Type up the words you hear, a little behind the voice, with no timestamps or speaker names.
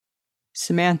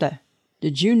Samantha,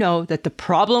 did you know that the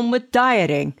problem with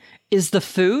dieting is the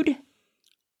food?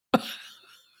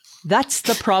 That's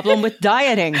the problem with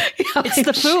dieting. It's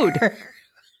the food. Sure.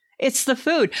 It's the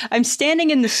food. I'm standing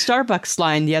in the Starbucks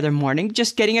line the other morning,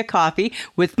 just getting a coffee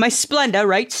with my Splenda,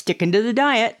 right? Sticking to the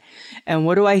diet. And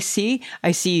what do I see?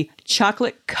 I see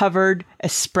chocolate-covered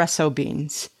espresso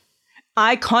beans.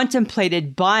 I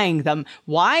contemplated buying them.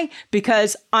 Why?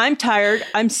 Because I'm tired.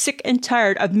 I'm sick and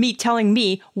tired of me telling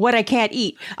me what I can't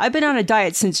eat. I've been on a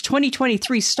diet since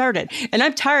 2023 started, and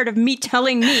I'm tired of me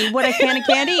telling me what I can and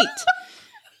can't eat.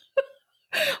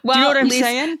 Well, do you know what I'm Lisa,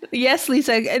 saying? Yes,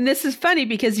 Lisa. And this is funny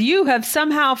because you have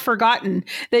somehow forgotten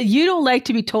that you don't like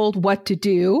to be told what to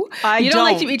do. You don't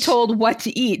like to be told what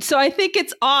to eat. So I think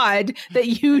it's odd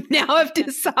that you now have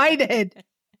decided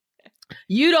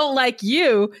you don't like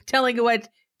you telling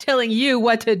you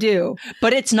what to do.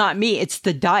 But it's not me. It's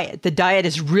the diet. The diet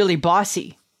is really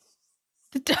bossy.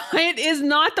 The diet is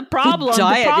not the problem. The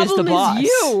diet is the boss.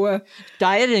 You.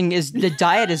 The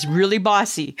diet is really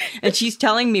bossy. And she's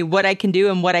telling me what I can do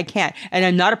and what I can't. And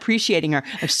I'm not appreciating her.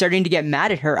 I'm starting to get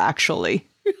mad at her, actually.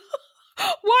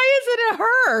 Why is it a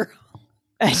her?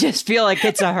 I just feel like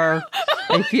it's a her.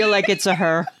 I feel like it's a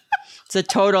her. It's a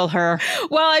total her.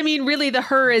 Well, I mean, really, the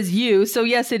her is you. So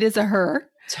yes, it is a her.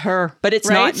 It's her, but it's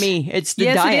not me. It's the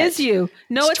diet. Yes, it is you.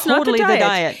 No, it's totally not the diet.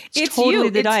 The diet. It's totally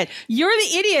you. the diet. You're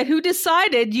the idiot who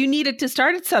decided you needed to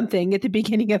start something at the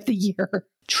beginning of the year.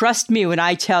 Trust me when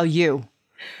I tell you,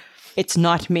 it's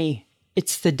not me.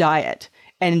 It's the diet.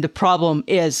 And the problem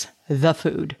is the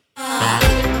food.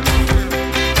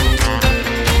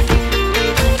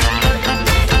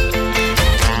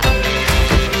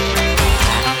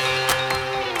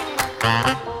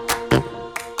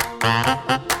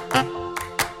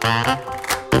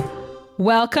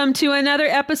 Welcome to another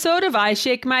episode of I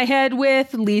Shake My Head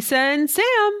with Lisa and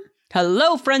Sam.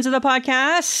 Hello, friends of the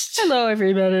podcast. Hello,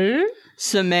 everybody.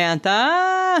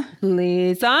 Samantha.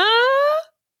 Lisa.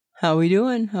 How we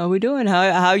doing? How you doing?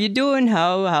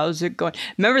 How's it going?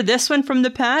 Remember this one from the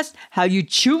past? How you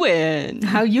chewing?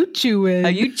 How you chewing? How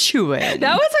you chewing?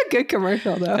 That was a good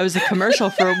commercial, though. That was a commercial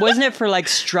for, wasn't it for like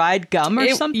Stride gum or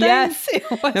something? Yes, it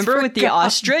was. Remember with the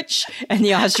ostrich? And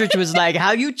the ostrich was like,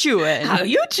 how you chewing? How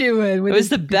you chewing? It was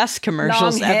the best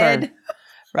commercials ever.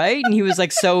 Right? And he was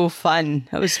like so fun.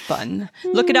 That was fun.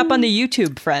 Look it up on the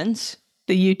YouTube, friends.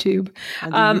 The YouTube.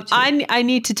 I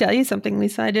need to tell you something,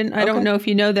 Lisa. I don't know if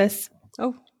you know this.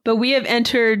 Oh. But we have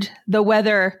entered the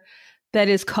weather that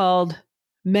is called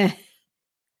meh.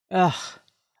 Ugh.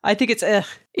 I think it's ugh.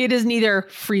 It is neither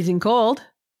freezing cold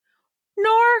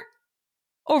nor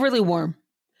overly warm.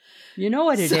 You know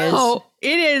what it is? So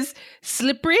it is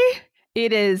slippery.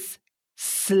 It is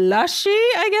slushy,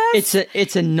 I guess.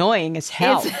 It's annoying as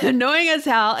hell. It's annoying as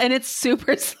hell, and it's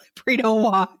super slippery to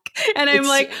walk. And I'm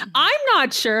like, I'm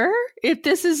not sure if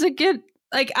this is a good,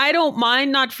 like, I don't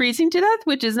mind not freezing to death,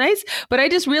 which is nice. But I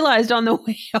just realized on the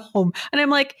way home, and I'm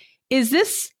like, is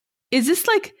this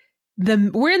like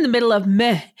we're in the middle of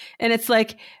meh. And it's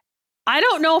like, I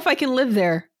don't know if I can live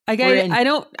there. I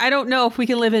don't know if we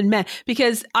can live in meh,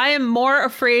 because I am more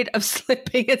afraid of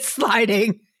slipping and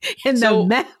sliding in the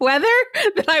meh weather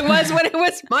than I was when it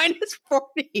was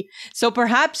 -40. So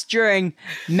perhaps during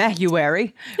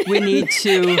Mehuary, we need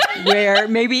to wear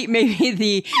maybe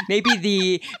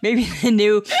the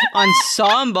new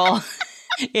ensemble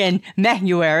in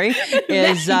Mehuary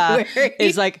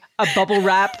is like a bubble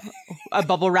wrap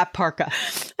parka.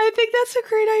 I think that's a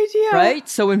great idea. Right?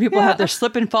 So when people have their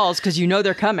slip and falls, because you know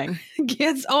they're coming.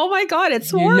 Yes. Oh my God,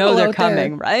 it's horrible. You know they're out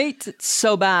coming, there. Right? It's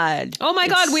so bad. Oh my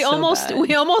God, we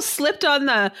almost slipped on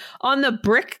the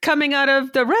brick coming out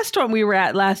of the restaurant we were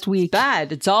at last week. It's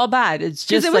bad. It's all bad. It's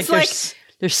just like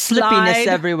there's slippiness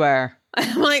everywhere.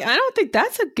 I'm like, I don't think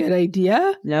that's a good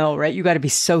idea. No, right? You got to be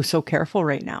so careful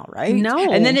right now, right?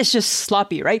 No. And then it's just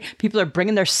sloppy, right? People are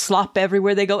bringing their slop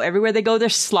everywhere they go. Everywhere they go,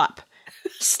 there's slop.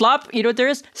 Slop, you know what there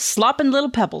is? Slop and little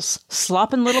pebbles.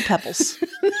 Slop and little pebbles.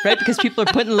 Right? Because people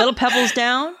are putting little pebbles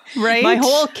down. Right. My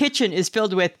whole kitchen is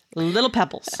filled with little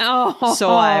pebbles. Oh.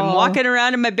 So I'm walking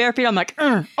around in my bare feet. I'm like,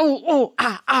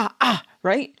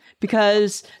 right?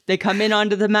 Because they come in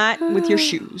onto the mat with your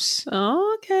shoes.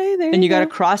 Oh, okay. And you got to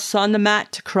cross on the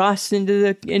mat to cross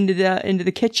into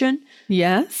the kitchen.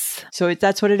 Yes. So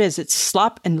that's what it is. It's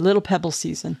slop and little pebble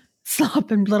season. Slop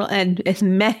and it's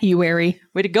Mehuary.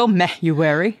 Way to go,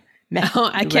 Mehuary. Oh,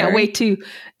 I can't wait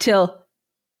till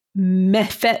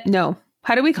No.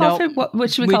 How do we call it?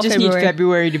 What should we call February? We just need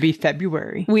February to be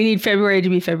February. We need February to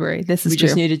be February. This is true. We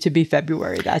just need it to be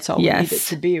February. That's all we need it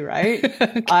to be, right?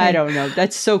 Okay. I don't know.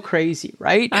 That's so crazy,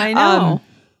 right? I know.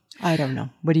 I don't know.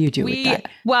 What do you do with that?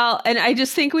 Well, and I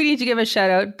just think we need to give a shout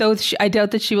out, though I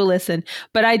doubt that she will listen,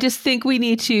 but I just think we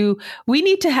need to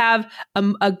have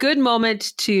a good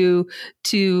moment to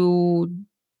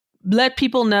let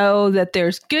people know that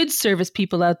there's good service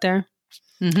people out there.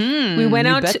 Mm-hmm. We went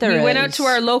out to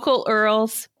our local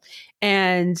Earls,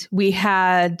 and we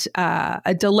had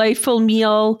a delightful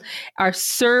meal. Our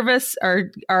service, our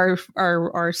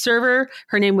server,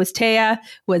 her name was Taya,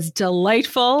 was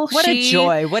delightful. What a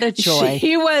joy.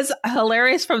 She was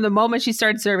hilarious from the moment she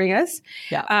started serving us.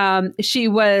 Yeah. She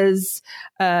was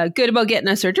good about getting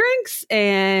us our drinks,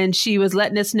 and she was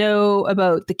letting us know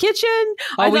about the kitchen.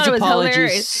 Always I thought it was apologies.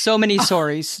 hilarious. So many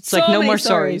sorries. It's like no more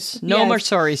sorries. No more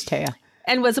sorries, Taya.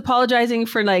 And was apologizing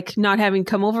for like not having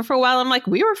come over for a while. I'm like,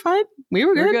 we were fine. We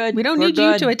were good. We don't need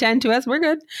you to attend to us. We're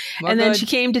good. And then she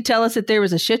came to tell us that there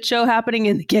was a shit show happening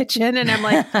in the kitchen. And I'm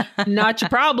like, not your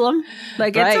problem.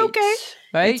 Like, it's okay.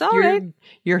 Right. It's all right.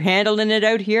 You're handling it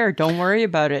out here. Don't worry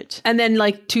about it. And then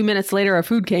like 2 minutes later, our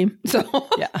food came. So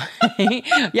yeah.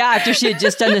 After she had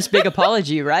just done this big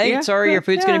apology, right? Yeah, sorry, your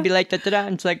food's going to be like da-da-da.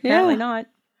 And it's like, apparently not.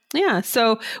 Yeah.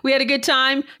 So we had a good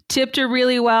time, tipped her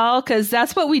really well, because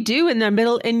that's what we do in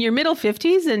your middle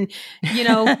 50s. And, you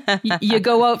know, you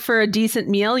go out for a decent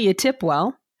meal, you tip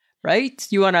well. Right.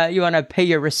 You want to pay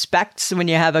your respects when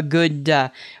you have a good,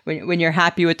 when you're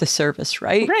happy with the service.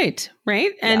 Right.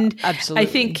 Right. And absolutely.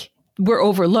 I think we're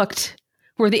overlooked.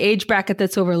 We're the age bracket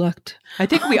that's overlooked. I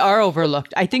think we are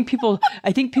overlooked. I think people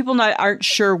aren't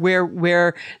sure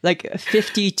where like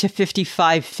 50 to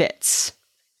 55 fits.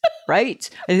 Right?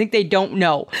 I think they don't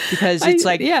know, because it's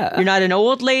you're not an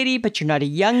old lady, but you're not a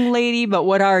young lady. But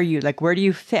what are you? Like, where do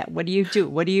you fit? What do you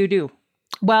do?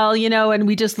 Well, you know, and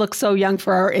we just look so young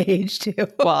for our age too.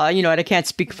 Well, you know, and I can't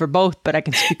speak for both, but I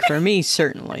can speak for me,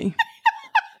 certainly.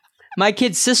 My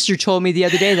kid's sister told me the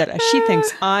other day that she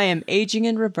thinks I am aging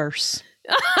in reverse.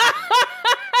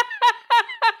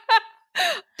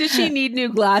 Does she need new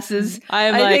glasses?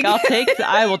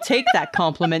 I will take that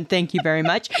compliment. Thank you very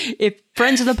much. If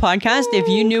friends of the podcast, if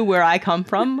you knew where I come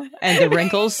from and the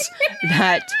wrinkles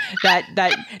that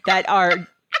are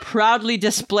proudly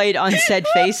displayed on said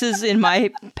faces in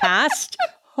my past.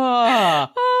 Oh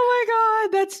my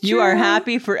God, that's true. You are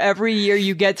happy for every year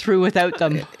you get through without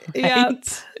them. Right? Yeah,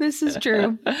 this is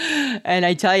true. And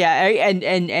I tell you,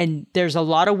 and there's a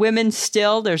lot of women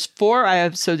still. There's four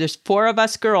of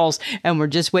us girls, and we're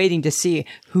just waiting to see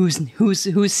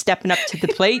who's stepping up to the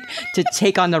plate to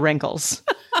take on the wrinkles.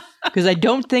 Because I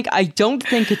don't think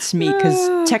it's me,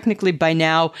 because technically by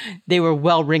now they were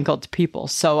well wrinkled people.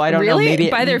 So I don't know. Maybe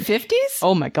by their 50s?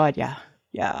 Oh my God, yeah,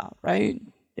 right.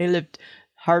 They lived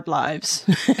hard lives.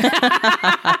 Right?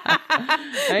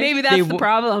 Maybe that's the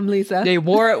problem, Lisa. They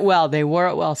wore it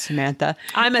well, Samantha.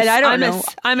 I'm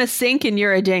a sink and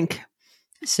you're a dink.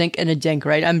 Sink and a dink,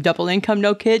 right? I'm double income,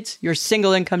 no kids. You're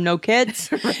single income, no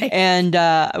kids. Right. And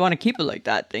I want to keep it like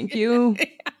that. Thank you.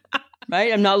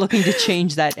 Right? I'm not looking to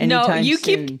change that anytime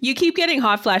soon. You keep getting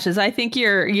hot flashes. I think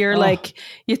you're like,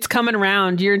 it's coming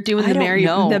around. You're doing the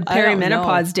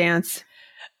perimenopause dance.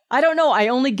 I don't know. I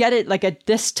only get it like at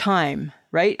this time,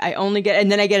 right?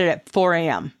 And then I get it at 4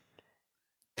 a.m.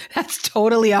 That's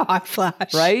totally a hot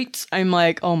flash. Right? I'm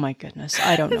like, oh my goodness.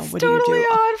 I don't know. What do you do? A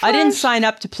hot flash. I didn't sign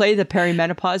up to play the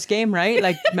perimenopause game, right?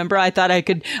 Like, remember, I thought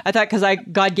because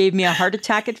God gave me a heart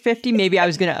attack at 50, maybe I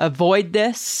was going to avoid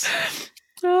this.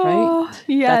 Oh, right?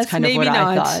 Yes, that's kind of what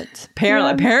I thought.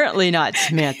 Apparently not,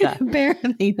 Samantha.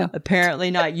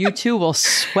 Apparently not. You too will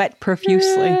sweat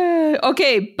profusely.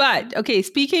 Okay.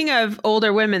 Speaking of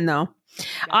older women, though,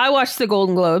 I watched the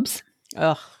Golden Globes.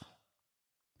 Ugh.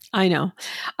 I know.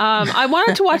 I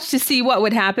wanted to watch to see what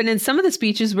would happen, and some of the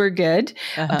speeches were good,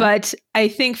 but I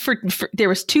think for there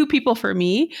was two people for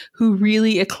me who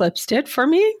really eclipsed it for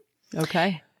me.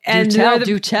 Okay. And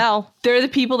do tell. They're the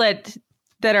people that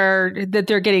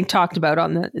they're getting talked about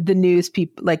on the news,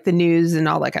 people like the news and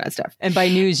all that kind of stuff. And by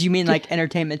news, you mean like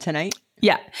Entertainment Tonight?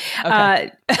 Yeah.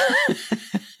 Okay.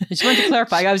 I just wanted to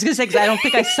clarify. I was going to say, because I don't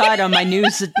think I saw it on my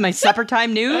news, my supper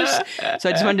time news. So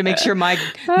I just wanted to make sure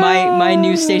my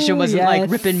news station wasn't like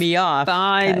ripping me off.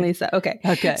 Fine, okay. Lisa. Okay.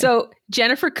 So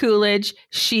Jennifer Coolidge,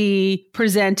 she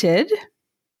presented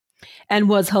and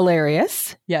was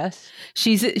hilarious. Yes.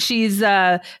 She's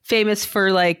famous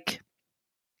for like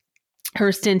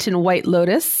her stint in White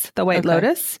Lotus, the White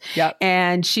Lotus. Yeah.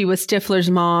 And she was Stifler's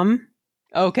mom.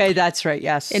 Okay, that's right.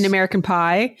 Yes. In American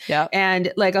Pie. Yeah.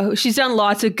 And like she's done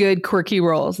lots of good quirky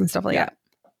roles and stuff like that.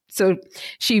 So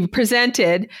she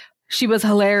presented. She was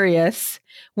hilarious.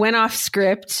 Went off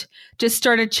script, just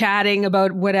started chatting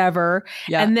about whatever.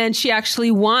 Yeah. And then she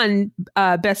actually won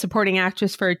Best Supporting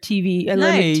Actress for a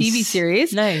limited TV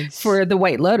series for The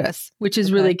White Lotus, which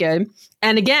is really good.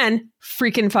 And again,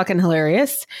 freaking fucking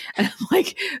hilarious. And I'm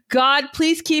like, God,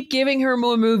 please keep giving her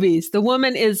more movies. The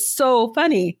woman is so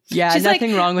funny. Yeah, she's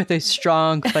nothing wrong with a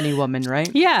strong, funny woman, right?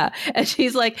 Yeah. And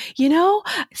she's like,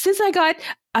 since I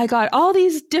got all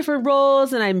these different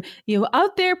roles and I'm,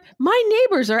 out there, my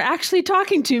neighbors are actually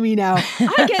talking to me now.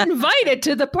 I get invited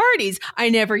to the parties. I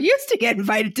never used to get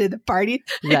invited to the parties.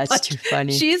 That's too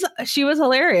funny. She was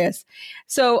hilarious.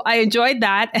 So I enjoyed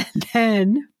that. And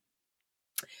then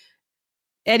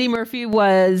Eddie Murphy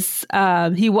was,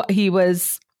 he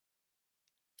was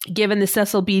given the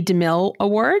Cecil B. DeMille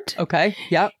Award. Okay.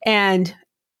 Yep. And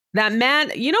that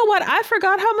man, you know what? I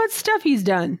forgot how much stuff he's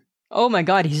done. Oh my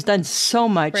God, he's done so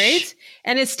much. Right?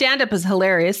 And his stand-up is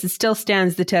hilarious. It still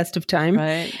stands the test of time.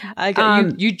 Right. I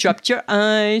got you dropped your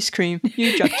ice cream.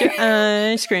 You dropped your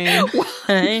ice cream.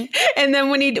 Right? And then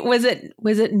when was it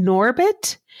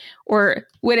Norbit? Or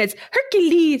when it's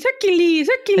Hercules. I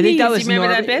think that was you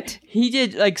remember Norbit. that bit? He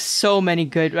did like so many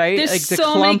good, right? There's like the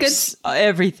so clumps, many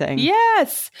everything.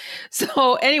 Yes.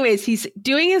 So anyways, he's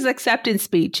doing his acceptance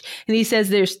speech and he says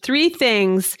there's 3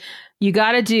 things you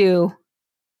got to do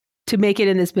to make it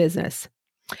in this business.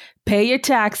 Pay your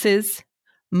taxes,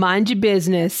 mind your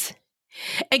business,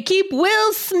 and keep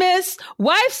Will Smith's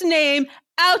wife's name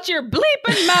out your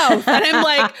bleeping mouth. And I'm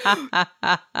like,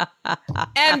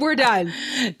 and we're done.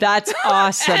 That's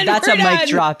awesome. That's a mic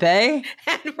drop, eh?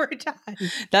 And we're done.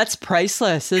 That's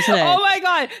priceless, isn't it? Oh my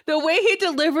God. The way he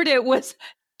delivered it was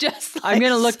just like I'm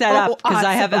going to look that up because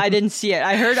awesome. I didn't see it.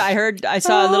 I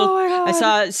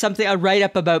saw something, a write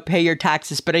up about pay your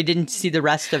taxes, but I didn't see the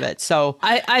rest of it. So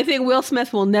I think Will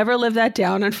Smith will never live that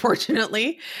down,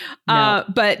 unfortunately. No.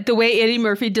 But the way Eddie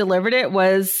Murphy delivered it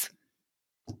was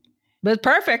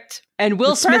perfect. And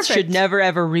Will Smith should never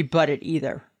ever rebut it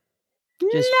either.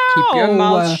 Just No. keep your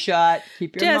mouth shut.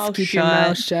 Keep your Just mouth keep shut. your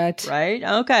mouth shut. Right?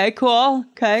 Okay, cool.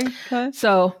 Okay.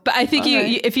 So, but I think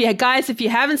if you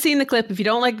haven't seen the clip, if you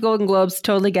don't like Golden Globes,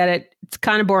 totally get it. It's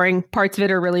kind of boring. Parts of it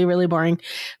are really, really boring.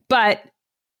 But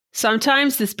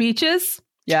sometimes the speeches.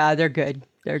 Yeah, they're good.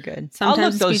 They're good.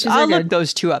 Sometimes I'll look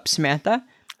those 2 up, Samantha.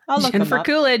 I'll look Jennifer them up.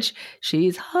 Coolidge.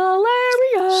 She's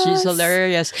hilarious. She's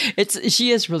hilarious.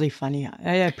 She is really funny.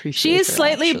 I appreciate She is her,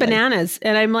 slightly actually. bananas.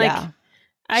 And I'm like, Yeah.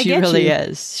 I She get really you.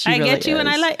 is. She I really get you, and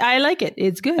is. I like it.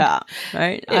 It's good. Yeah,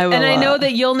 right. I know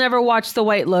that you'll never watch The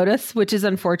White Lotus, which is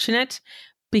unfortunate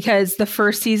because the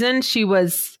first season she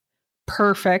was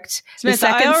perfect. The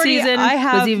second season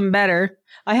was even better.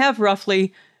 I have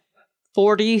roughly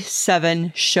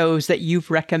 47 shows that you've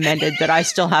recommended that I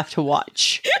still have to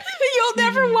watch. You'll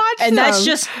never watch And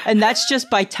them. that's just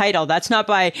by title. That's not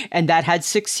by and that had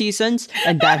 6 seasons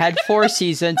and that had 4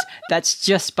 seasons. That's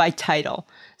just by title.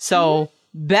 So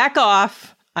back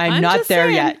off. I'm not there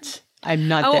yet. I'm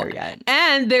not there yet.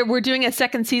 And we're doing a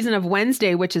second season of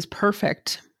Wednesday, which is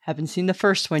perfect. Haven't seen the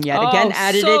first one yet. Oh, Again,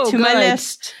 added so it to my good.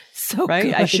 list. So right?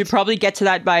 good. I should probably get to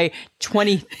that by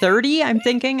 2030. I'm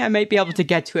thinking I might be able to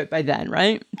get to it by then,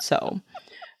 right? So,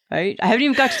 right? I haven't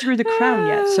even got through The Crown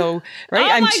yet. So,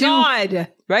 right? God.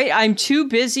 Right? I'm too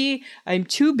busy. I'm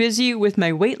too busy with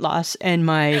my weight loss and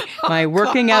my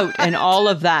working out and all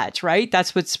of that, right?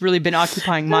 That's what's really been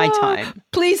occupying my time.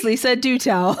 Please, Lisa, do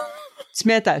tell.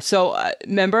 Samantha, so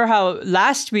remember how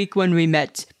last week when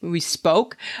we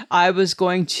spoke, I was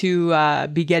going to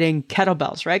be getting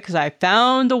kettlebells, right? Because I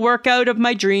found the workout of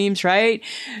my dreams, right?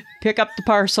 Pick up the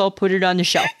parcel, put it on the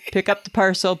shelf. Pick up the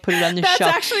parcel, put it on the shelf.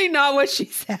 That's actually not what she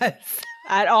says.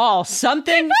 At all.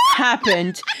 Something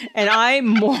happened and I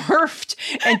morphed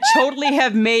and totally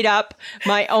have made up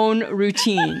my own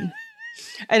routine.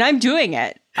 And I'm doing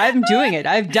it. I'm doing it.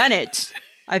 I've done it.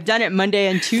 I've done it Monday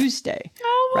and Tuesday.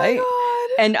 Oh my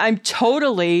God. And I'm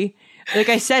totally, like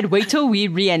I said, wait till we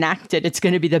reenact it. It's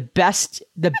going to be the best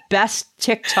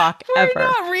TikTok ever. We're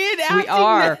not reenacting We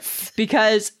are. this.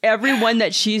 Because every one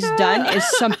that she's done is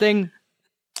something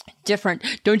different.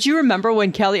 Don't you remember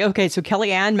when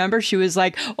Kellyanne, remember she was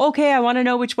like, okay, I want to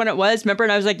know which one it was. Remember?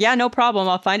 And I was like, yeah, no problem.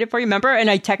 I'll find it for you. Remember?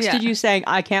 And I texted you saying,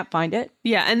 I can't find it.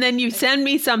 Yeah. And then you send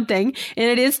me something and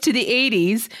it is to the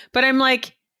 80s, but I'm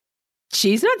like,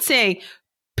 she's not saying,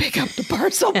 pick up the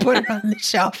parcel, put it on the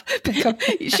shelf. Pick up.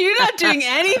 She's not doing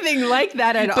anything like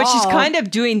that at all. But she's kind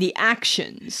of doing the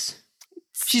actions.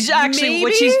 She's actually,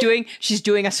 what she's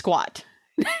doing a squat.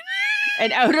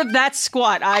 And out of that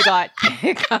squat, I got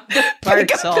pick up the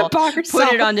parcel,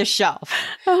 put it on the shelf,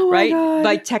 right? God.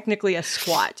 By technically a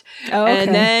squat. Oh, okay.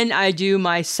 And then I do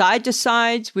my side to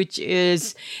sides, which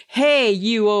is, hey,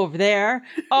 you over there.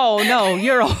 Oh, no,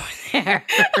 you're over there,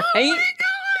 right?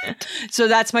 So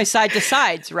that's my side to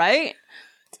sides, right?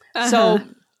 So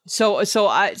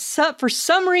for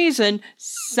some reason,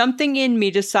 something in me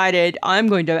decided I'm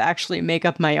going to actually make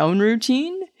up my own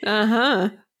routine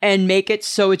and make it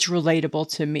so it's relatable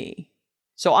to me.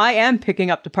 So I am picking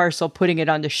up the parcel, putting it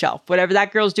on the shelf. Whatever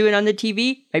that girl's doing on the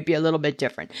TV might be a little bit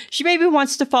different. She maybe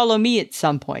wants to follow me at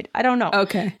some point. I don't know.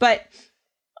 Okay. But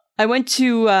I went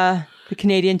to the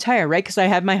Canadian Tire, right? Because I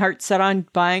had my heart set on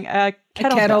buying a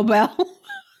kettlebell.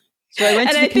 So I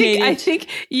went to the Canadian. I think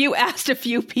you asked a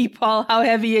few people how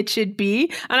heavy it should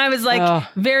be, and I was like,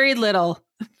 very little.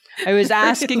 I was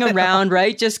asking around,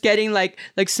 right? Just getting like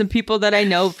some people that I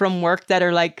know from work that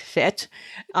are like fit,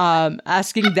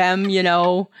 asking them,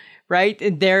 right?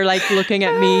 And they're like looking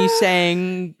at me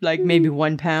saying like maybe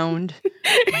 1 pound,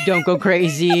 don't go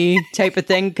crazy type of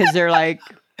thing. Cause they're like,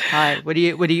 hi, what are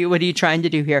you trying to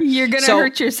do here? You're going to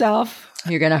hurt yourself.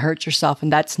 You're going to hurt yourself.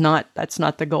 And that's not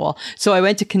the goal. So I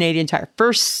went to Canadian Tire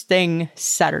first thing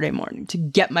Saturday morning to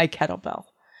get my kettlebell.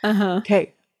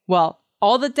 Okay. Well,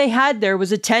 all that they had there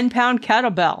was a 10-pound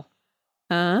kettlebell.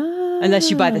 Unless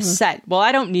you buy the set. Well,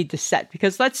 I don't need the set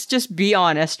because let's just be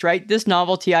honest, right? This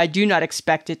novelty, I do not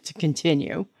expect it to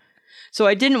continue. So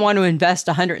I didn't want to invest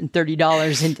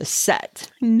 $130 in the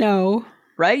set. No.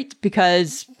 Right?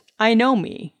 Because I know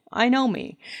me.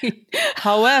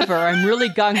 However, I'm really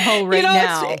gung-ho right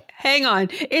now. Hang on.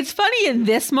 It's funny in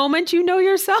this moment you know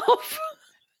yourself.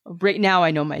 Right now,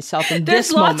 I know myself. In There's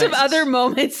this lots moment, of other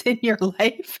moments in your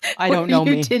life I don't know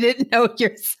you me. didn't know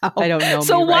yourself. I don't know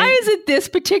so me, why right? is it this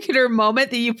particular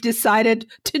moment that you've decided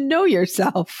to know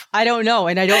yourself? I don't know,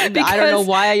 and I don't know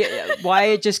why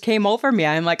it just came over me.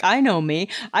 I'm like, I know me.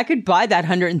 I could buy that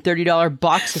 $130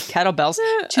 box of kettlebells.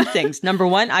 Two things. Number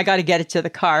one, I got to get it to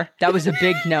the car. That was a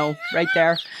big no right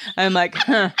there. I'm like,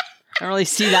 I don't really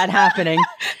see that happening.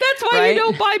 That's why you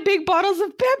don't buy big bottles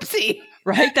of Pepsi.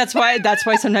 Right? That's why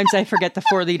sometimes I forget the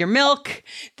 4-liter milk,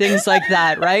 things like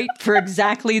that, right? For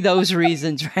exactly those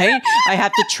reasons, right? I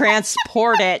have to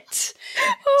transport it.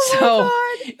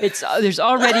 There's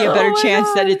already a better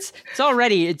chance that it's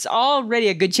already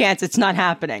a good chance it's not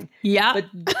happening. Yeah. But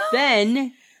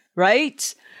then,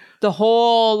 right? The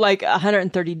whole like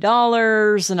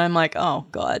 $130 and I'm like, oh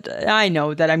God, I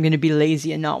know that I'm going to be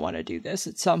lazy and not want to do this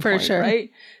at some point, sure. Right?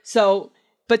 So,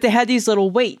 but they had these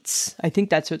little weights. I think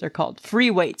that's what they're called.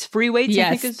 Free weights. Free weights?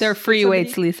 Yes, they're free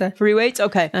weights, Lisa. Free weights?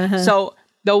 Okay. So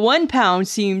the 1 pound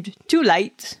seemed too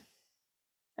light.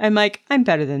 I'm like, I'm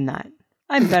better than that.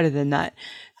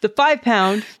 The 5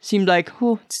 pound seemed like,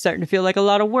 it's starting to feel like a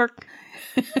lot of work.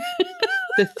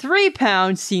 The 3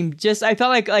 pound seemed I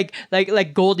felt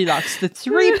like Goldilocks. The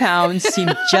 3 pounds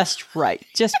seemed just right,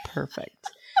 just perfect.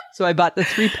 So I bought the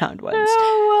 3 pound ones.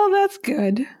 Oh, well, that's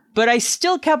good. But I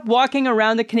still kept walking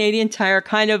around the Canadian Tire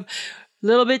kind of a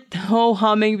little bit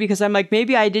humming because I'm like,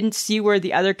 maybe I didn't see where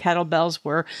the other kettlebells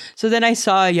were. So then I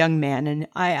saw a young man and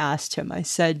I asked him, I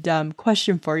said,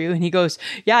 question for you. And he goes,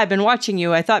 yeah, I've been watching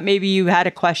you. I thought maybe you had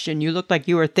a question. You looked like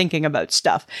you were thinking about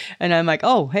stuff. And I'm like,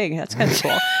 oh, hey, that's kind of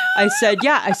cool. I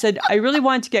said, I really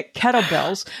wanted to get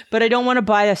kettlebells, but I don't want to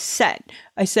buy a set.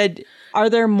 I said, are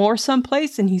there more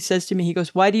someplace? And he says to me, he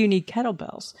goes, why do you need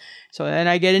kettlebells? So then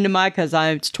I get into because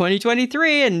it's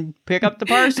 2023 and pick up the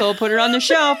parcel, put it on the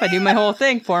shelf. I do my whole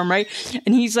thing for him, right?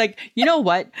 And he's like, you know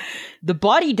what? The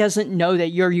body doesn't know that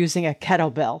you're using a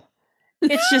kettlebell.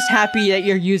 It's just happy that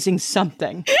you're using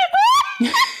something.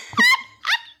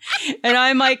 And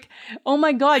I'm like, oh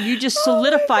my God, you just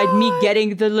solidified me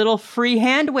getting the little free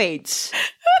hand weights.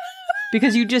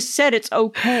 Because you just said it's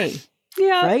okay.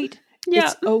 Yeah. Right?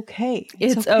 Yeah. It's okay.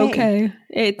 It's okay.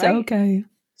 It's right? okay.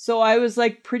 So I was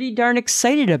like pretty darn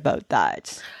excited about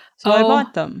that. So I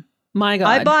bought them. My God.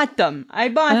 I bought them.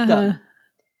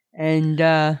 And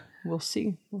we'll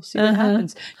see. We'll see what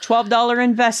happens. $12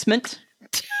 investment.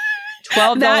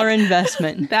 $12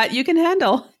 investment. That you can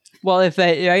handle. Well,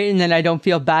 right? And then I don't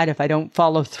feel bad if I don't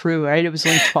follow through, right? It was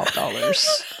only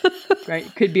 $12. Right?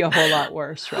 It could be a whole lot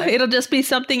worse, right? It'll just be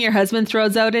something your husband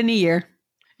throws out in a year.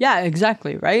 Yeah,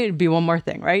 exactly. Right. It'd be one more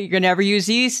thing, right? You're going to ever use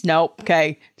these? Nope.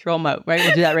 Okay. Throw them out, right?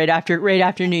 We'll do that right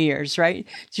after New Year's, right?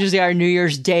 It's usually our New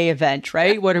Year's Day event,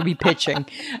 right? What are we pitching?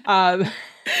 But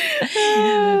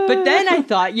then I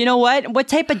thought, you know what? What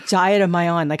type of diet am I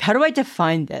on? Like, how do I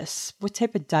define this? What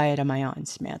type of diet am I on,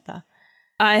 Samantha?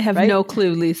 I have no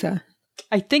clue, Lisa.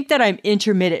 I think that I'm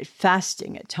intermittent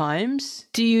fasting at times.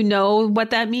 Do you know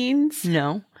what that means?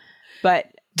 No.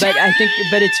 but I think,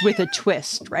 but it's with a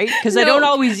twist, right? Because I don't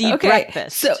always eat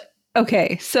breakfast.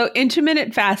 So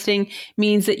intermittent fasting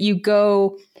means that you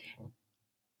go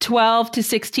 12 to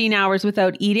 16 hours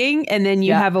without eating, and then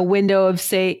you have a window of,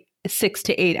 say, 6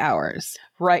 to 8 hours.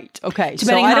 Right. Okay.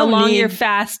 Depending how long your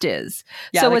fast is.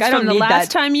 Yeah, so like, it's from the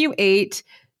last time you ate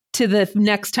to the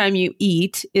next time you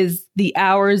eat is the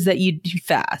hours that you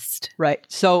fast. Right.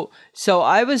 So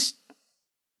I was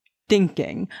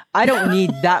thinking I don't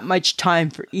need that much time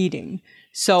for eating.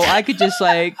 So I could just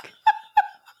like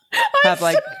have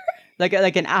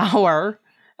like an hour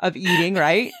of eating,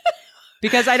 right?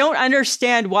 Because I don't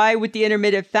understand why with the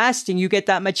intermittent fasting you get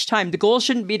that much time. The goal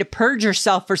shouldn't be to purge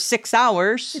yourself for 6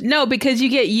 hours. No, because you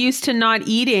get used to not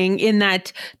eating in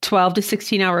that 12 to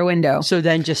 16 hour window. So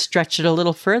then just stretch it a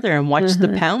little further and watch the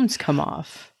pounds come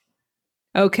off.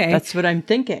 Okay. That's what I'm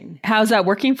thinking. How's that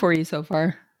working for you so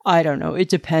far? I don't know. It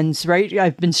depends, right?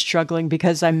 I've been struggling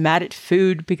because I'm mad at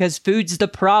food, because food's the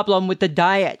problem with the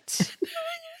diet.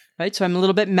 Right? So I'm a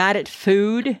little bit mad at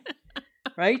food.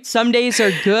 Right? Some days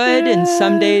are good and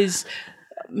some days,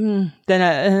 then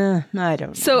I don't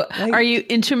know. So right? Are you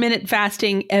intermittent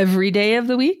fasting every day of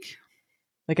the week?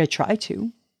 Like I try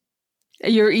to.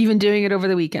 You're even doing it over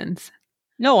the weekends?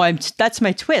 No, that's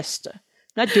my twist. I'm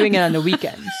not doing it on the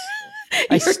weekends.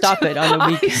 I stop it on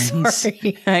the weekends.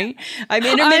 Right? I'm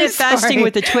intermittent fasting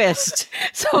with a twist.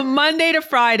 So Monday to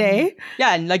Friday.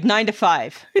 Yeah, and like 9 to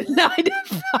 5. 9 to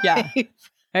 5. Yeah.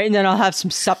 Right, and then I'll have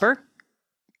some supper.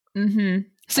 Mm-hmm.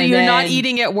 So you're not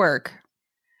eating at work,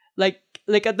 like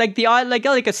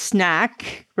a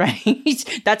snack,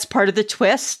 right? That's part of the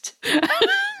twist,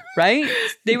 right?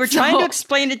 They were trying to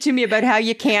explain it to me about how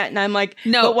you can't, and I'm like,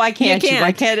 no, but why can't you?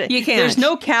 Why can't you? There's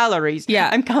no calories. Yeah,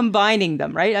 I'm combining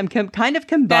them, right? I'm kind of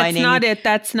combining. That's not it.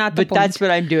 That's not the point. But that's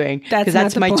what I'm doing because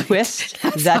that's my twist.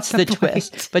 That's the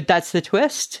twist. But that's the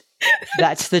twist.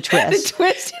 That's the twist. The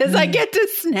twist is I get to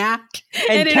snack,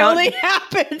 and it only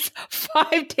happens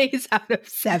 5 days out of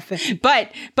 7.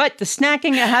 But the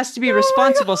snacking, it has to be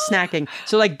responsible snacking.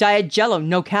 So like Diet Jello,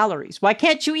 no calories. Why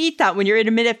can't you eat that when you're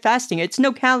intermittent fasting? It's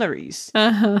no calories.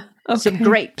 Okay. Some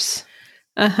grapes.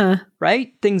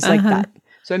 Right? Things like that.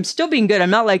 So I'm still being good. I'm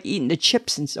not like eating the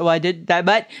chips, and so I did that.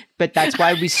 But that's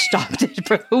why we stopped it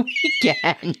for the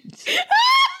weekend.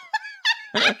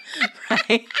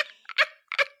 Right?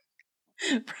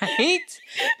 Right?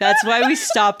 That's why we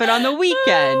stop it on the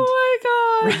weekend. Oh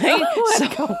my God. Right? Oh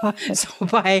my God. So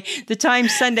by the time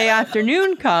Sunday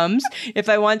afternoon comes, if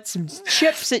I want some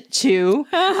chips at 2,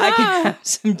 I can have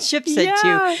some chips at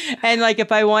 2. And like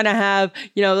if I want to have,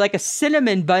 like a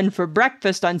cinnamon bun for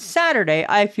breakfast on Saturday,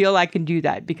 I feel I can do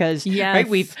that because right,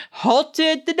 we've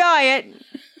halted the diet.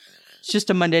 It's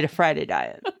just a Monday to Friday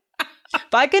diet.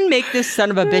 If I can make this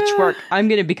son of a bitch work, I'm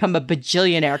going to become a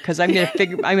bajillionaire because I'm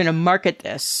going to market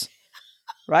this.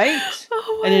 Right?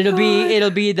 Oh and it'll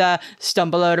be the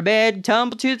stumble out of bed,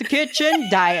 tumble to the kitchen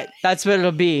diet. That's what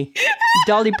it'll be.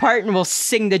 Dolly Parton will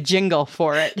sing the jingle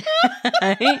for it.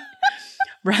 Right?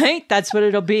 Right? That's what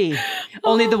it'll be.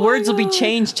 Only the words will be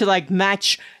changed to like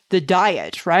match the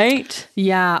diet, right?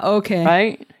 Yeah, okay.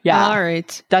 Right? Yeah. All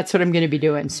right. That's what I'm going to be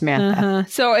doing, Samantha.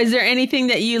 So is there anything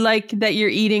that you like that you're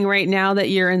eating right now that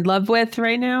you're in love with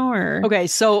right now? Or okay,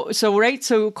 so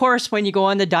of course when you go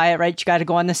on the diet, right, you got to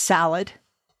go on the salad.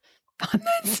 On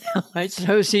that salad. Right?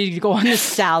 So you go on the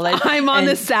salad. I'm on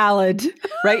the salad.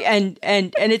 Right? And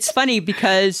it's funny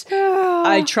because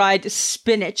I tried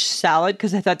spinach salad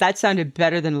because I thought that sounded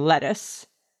better than lettuce.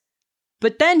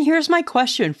 But then here's my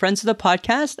question, friends of the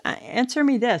podcast. Answer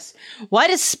me this. Why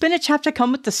does spinach have to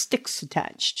come with the sticks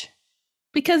attached?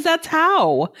 Because that's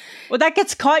how. Well, that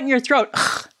gets caught in your throat.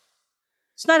 Ugh.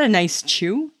 It's not a nice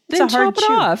chew. It's then a hard chop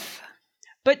it off.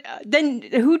 But then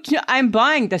I'm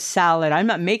buying the salad. I'm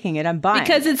not making it. I'm buying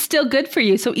because it's still good for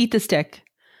you. So eat the stick.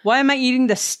 Why am I eating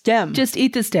the stem? Just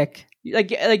eat the stick.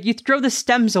 Like you throw the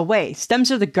stems away.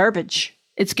 Stems are the garbage.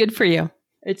 It's good for you.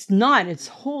 It's not. It's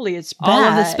holy. It's bad. All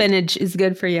of the spinach is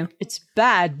good for you. It's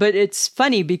bad, but it's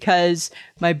funny because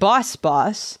my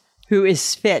boss, who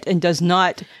is fit and does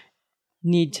not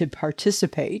need to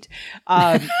participate,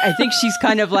 I think she's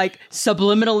kind of like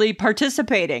subliminally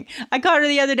participating. I caught her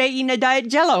the other day eating a Diet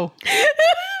Jello.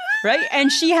 Right?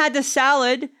 And she had the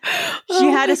salad. She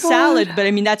had a salad, but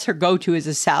I mean, that's her go-to is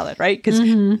a salad, right? Because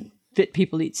fit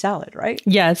people eat salad, right?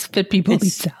 Yes, fit people eat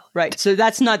salad. Right. So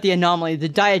that's not the anomaly. The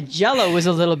Diet Jello was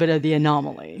a little bit of the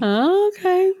anomaly.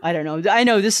 Okay. I don't know. I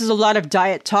know this is a lot of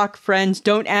diet talk, friends.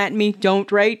 Don't at me. Don't,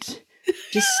 right?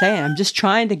 Just saying. I'm just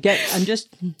trying to get,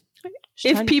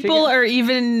 if people are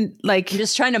even like, I'm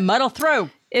just trying to muddle through.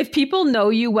 if people know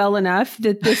you well enough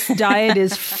that this diet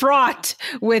is fraught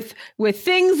with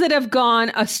things that have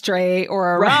gone astray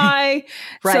or awry.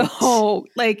 Right. So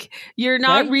like you're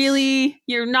not really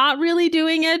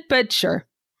doing it, but sure.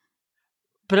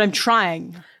 But I'm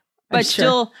trying. But I'm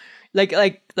still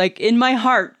like in my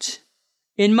heart,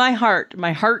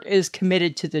 my heart is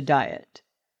committed to the diet.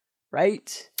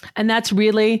 Right? And that's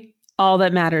really all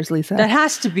that matters, Lisa. That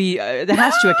has to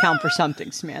account for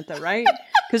something, Samantha, right?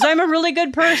 Because I'm a really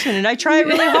good person and I try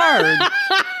really hard,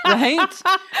 right?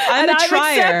 I'm a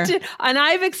trier.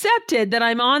 I've accepted that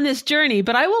I'm on this journey,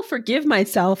 but I will forgive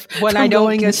myself when I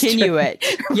don't continue it.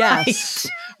 Yes.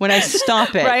 Right. When I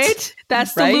stop it. Right?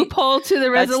 That's the loophole to the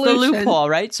resolution. That's the loophole,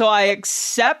 right? So I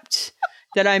accept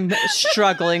that I'm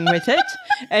struggling with it,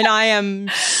 and I am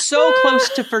so close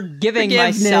to forgiving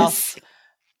myself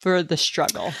for the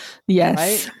struggle. Yes.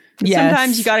 Right? Yes.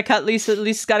 Sometimes you got to cut Lisa.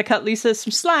 Lisa's got to cut Lisa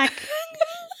some slack.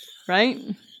 Right?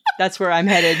 That's where I'm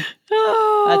headed.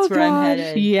 Oh, that's where I'm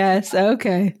headed. Yes.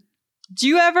 Okay. Do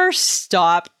you ever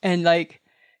stop and like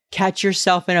catch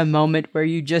yourself in a moment where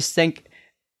you just think,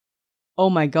 oh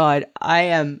my God, I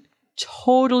am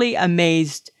totally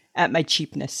amazed at my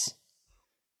cheapness?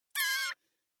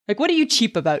 Like, what are you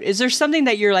cheap about? Is there something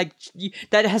that you're like,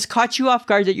 that has caught you off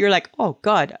guard that you're like, oh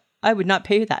God, I would not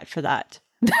pay that for that?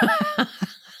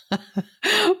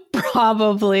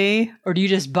 Probably. Or do you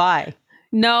just buy?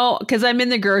 No, because I'm in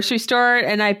the grocery store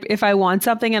and if I want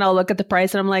something and I'll look at the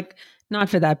price and I'm like, not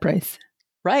for that price.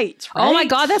 Right. Oh my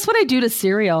God, that's what I do to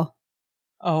cereal.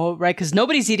 Oh, right. Because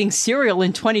nobody's eating cereal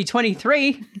in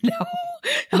 2023. No.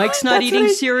 Mike's not eating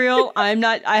cereal. I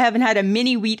haven't had a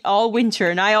mini wheat all winter,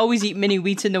 and I always eat mini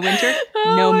wheats in the winter.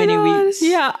 No mini wheats.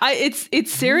 Yeah,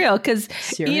 it's cereal because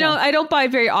I don't buy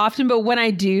very often, but when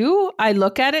I do, I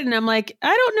look at it and I'm like,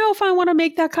 I don't know if I want to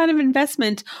make that kind of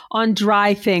investment on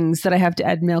dry things that I have to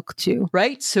add milk to.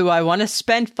 Right. So I want to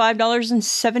spend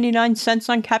 $5.79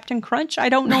 on Captain Crunch. I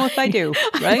don't know if I do.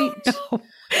 Right.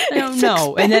 I don't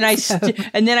know. And then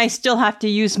I still have to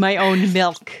use my own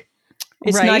milk.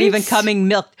 It's not even coming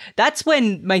milked. That's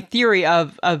when my theory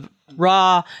of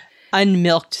raw,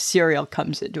 unmilked cereal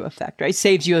comes into effect, right?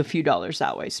 Saves you a few dollars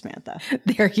that way, Samantha.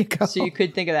 There you go. So you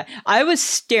could think of that. I was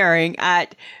staring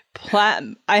at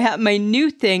my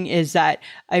new thing is that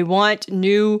I want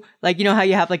new, like, you know how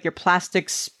you have like your plastic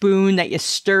spoon that you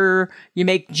stir, you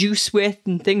make juice with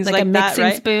and things like that, right? Like a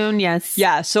mixing spoon, yes.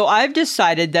 Yeah. So I've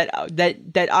decided that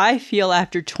I feel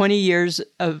after 20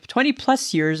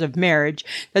 plus years of marriage,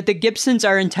 that the Gibsons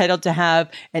are entitled to have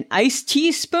an iced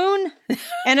tea spoon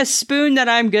and a spoon that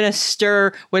I'm going to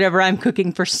stir whatever I'm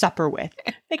cooking for supper with.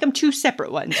 Make them two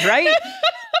separate ones, right?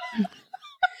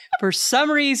 For some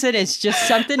reason, it's just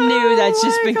something new that's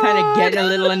just been kind of getting a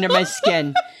little under my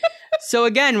skin. So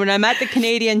again, when I'm at the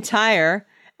Canadian Tire,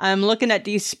 I'm looking at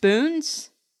these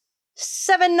spoons.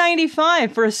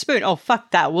 $7.95 for a spoon. Oh, fuck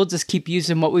that. We'll just keep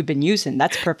using what we've been using.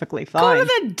 That's perfectly fine. Go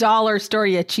to the dollar store,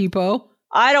 you cheapo.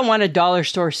 I don't want a dollar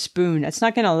store spoon. That's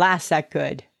not going to last that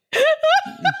good.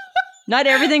 Not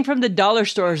everything from the dollar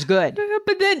store is good.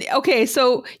 But then, okay,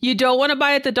 so you don't want to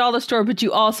buy at the dollar store, but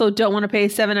you also don't want to pay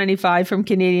 $7.95 from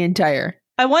Canadian Tire.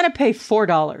 I want to pay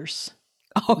 $4.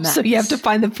 Oh, max. So you have to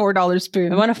find the $4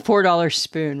 spoon. I want a $4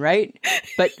 spoon, right?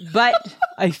 But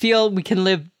I feel we can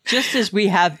live just as we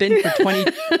have been for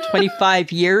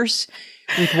 25 years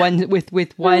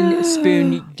with one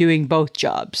spoon doing both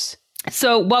jobs.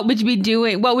 So what would you be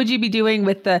doing? What would you be doing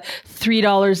with the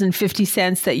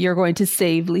 $3.50 that you're going to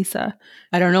save, Lisa?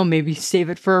 I don't know. Maybe save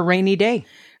it for a rainy day.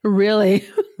 Really?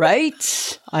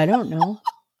 Right? I don't know.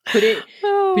 We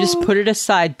just put it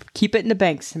aside. Keep it in the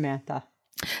bank, Samantha.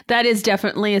 That is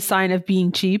definitely a sign of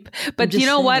being cheap. But you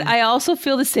know what? I also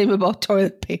feel the same about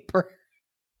toilet paper.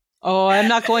 Oh, I'm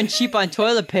not going cheap on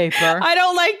toilet paper. I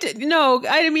don't like to. No,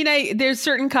 I mean, there's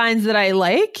certain kinds that I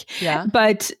like. Yeah.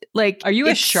 But like, are you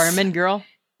a Charmin girl?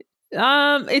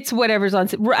 It's whatever's on.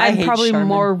 I'm probably Charmin.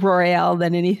 More Royale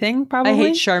than anything. Probably. I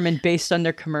hate Charmin based on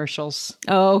their commercials.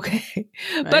 Oh, okay.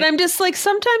 Right? But I'm just like,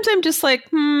 sometimes I'm just like,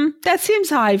 that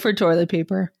seems high for toilet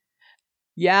paper.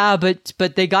 Yeah, but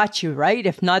they got you, right?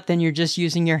 If not, then you're just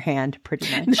using your hand, pretty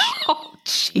much. No,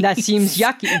 geez. That seems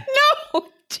yucky. No.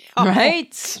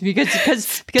 Right?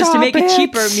 Because to make it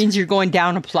cheaper, it means you're going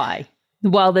down apply.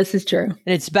 Well, this is true. And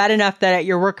it's bad enough that at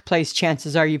your workplace,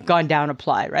 chances are you've gone down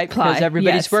apply, right? Because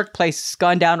everybody's workplace has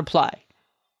gone down apply.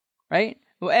 Right?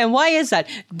 And why is that?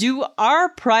 Do our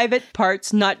private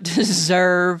parts not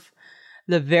deserve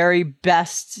the very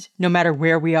best, no matter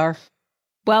where we are?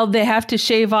 Well, they have to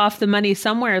shave off the money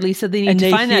somewhere, Lisa. They need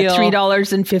to find that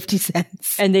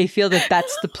 $3.50. And they feel that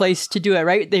that's the place to do it,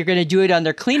 right? They're going to do it on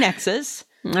their Kleenexes.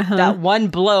 that one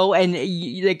blow, and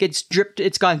like it's dripped,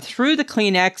 it's gone through the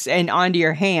Kleenex and onto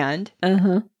your hand.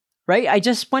 Right? I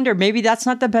just wonder, maybe that's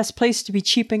not the best place to be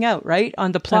cheaping out, right?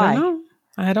 On the ply.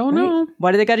 I don't know.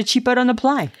 Why do they got to cheap out on the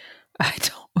ply? I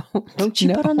Don't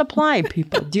cheap out on the ply,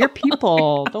 people. Dear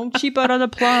people, don't cheap out on the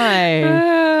ply.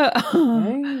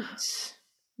 Right?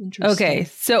 Interesting. Okay,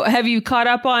 so have you caught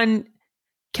up on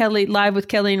Kelly Live with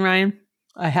Kelly and Ryan?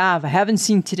 I have. I haven't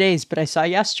seen today's, but I saw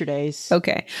yesterday's.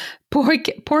 Okay.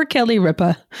 Poor Kelly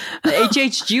Ripa. The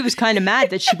HHG was kind of mad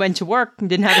that she went to work and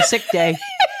didn't have a sick day.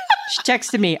 She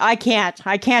texted me, I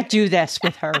can't do this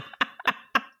with her.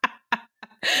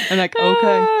 I'm like,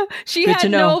 okay. She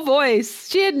had no voice.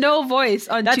 She had no voice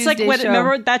on Tuesday's show.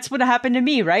 Remember, that's what happened to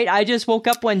me, right? I just woke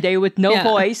up one day with no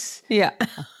voice. Yeah.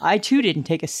 I too didn't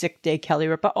take a sick day, Kelly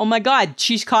Ripa. Oh my God,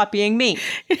 she's copying me.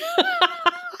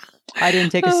 I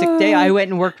didn't take a sick day. I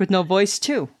went and worked with no voice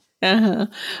too.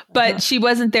 But she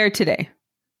wasn't there today.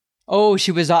 Oh,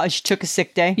 she took a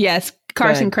sick day? Yes.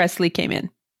 Carson Kressley came in.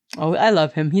 Oh, I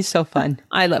love him. He's so fun.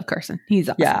 I love Carson. He's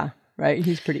awesome. Yeah. Right.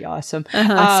 He's pretty awesome.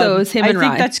 So it was him and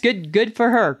Ryan. I think that's good for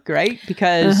her, right?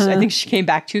 Because I think she came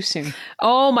back too soon.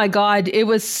 Oh my God. It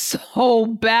was so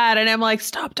bad. And I'm like,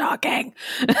 stop talking.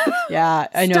 Yeah,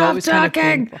 I know. It was talking.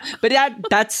 Kind of painful.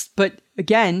 But but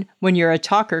again, when you're a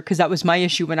talker, because that was my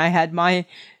issue when I had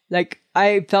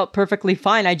I felt perfectly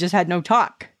fine. I just had no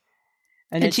talk.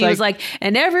 And she was like,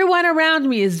 and everyone around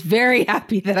me is very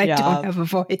happy that I don't have a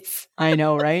voice. I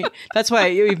know, right? That's why,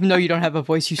 even though you don't have a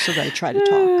voice, you still got to try to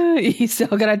talk. You still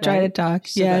got to try to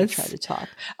talk. Yes. Try to talk.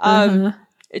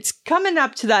 It's coming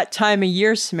up to that time of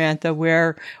year, Samantha,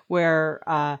 where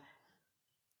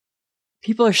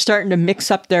people are starting to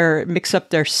mix up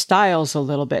their styles a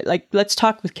little bit. Like, let's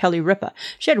talk with Kelly Ripa.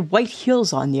 She had white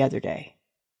heels on the other day.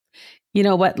 You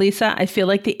know what, Lisa? I feel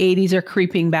like the 80s are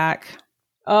creeping back.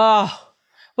 Oh,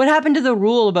 what happened to the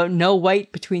rule about no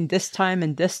white between this time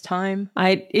and this time?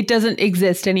 It doesn't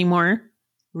exist anymore.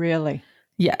 Really?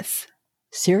 Yes.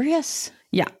 Serious?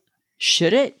 Yeah.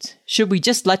 Should it? Should we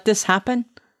just let this happen?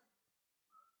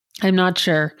 I'm not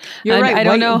sure. You're right. I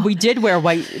don't know. We did wear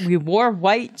white. We wore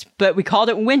white, but we called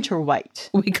it winter white.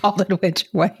 We called it winter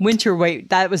white. Winter white.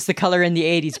 That was the color in the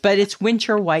 80s, but it's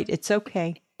winter white. It's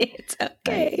okay. It's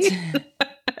okay. Right.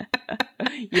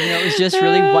 Even though it was just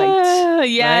really white.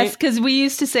 Yes, because we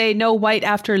used to say no white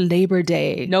after Labor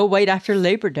Day. No white after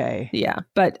Labor Day. Yeah,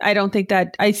 but I don't think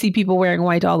that I see people wearing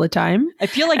white all the time. I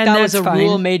feel like that was a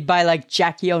rule made by like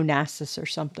Jackie Onassis or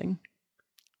something.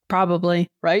 Probably.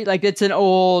 Right? Like it's an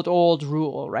old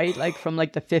rule, right? Like from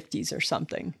like the 50s or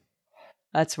something.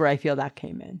 That's where I feel that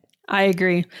came in. I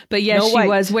agree. But yes, she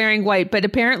was wearing white, but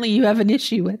apparently you have an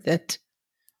issue with it.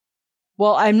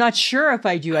 Well, I'm not sure if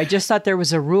I do. I just thought there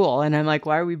was a rule. And I'm like,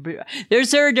 why are we... Is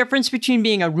there a difference between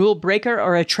being a rule breaker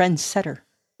or a trend setter?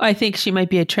 I think she might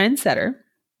be a trendsetter.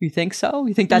 You think so?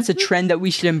 You think that's a trend that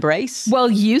we should embrace? Well,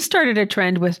 you started a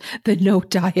trend with the no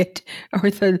diet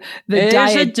or the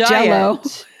diet Jello.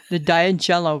 The diet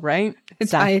Jello, right?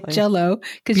 Exactly. Diet Jello.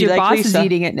 Because your boss is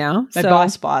eating it now. My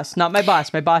boss. Not my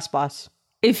boss. My boss.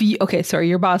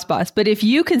 Your boss. But if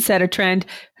you can set a trend,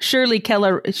 surely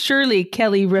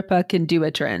Kelly Ripa can do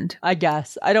a trend. I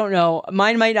guess. I don't know.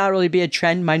 Mine might not really be a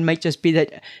trend. Mine might just be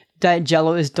that Diet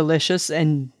Jello is delicious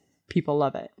and people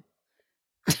love it.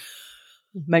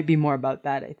 Might be more about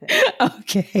that, I think.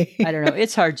 Okay. I don't know.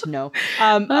 It's hard to know.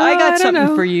 I got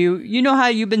something for you. You know how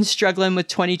you've been struggling with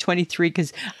 2023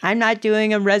 because I'm not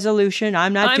doing a resolution.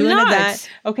 I'm not doing that.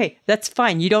 Okay, that's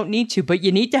fine. You don't need to, but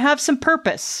you need to have some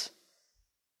purpose.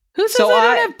 Who says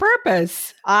I don't have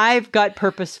purpose? I've got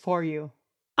purpose for you.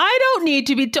 I don't need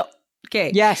to be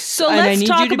okay. Yes. So let's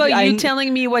talk about you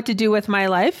telling me what to do with my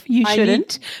life. You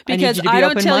shouldn't, because I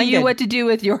don't tell you what to do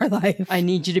with your life. I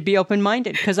need you to be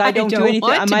open-minded because I don't do anything.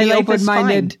 My life is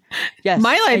fine. Yes.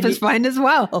 My life is fine as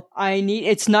well.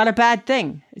 It's not a bad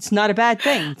thing. It's not a bad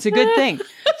thing. It's a good thing.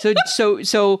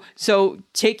 So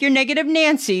take your negative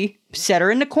Nancy, set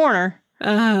her in the corner,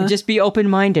 and just be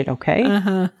open-minded,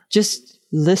 okay? Just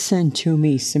listen to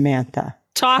me, Samantha.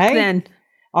 Talk then.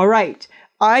 All right.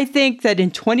 I think that in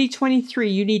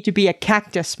 2023, you need to be a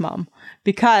cactus mom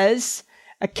because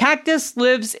a cactus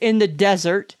lives in the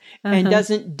desert and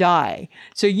doesn't die.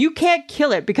 So you can't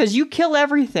kill it because you kill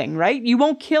everything, right? You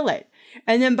won't kill it.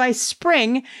 And then by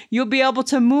spring, you'll be able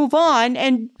to move on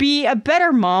and be a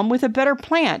better mom with a better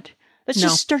plant. Let's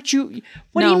just start you.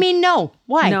 What do you mean no?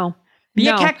 Why? No. Be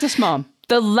a cactus mom.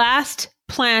 The last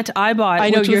plant I bought,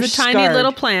 which was a tiny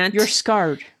little plant. You're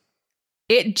scarred.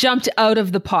 It jumped out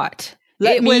of the pot.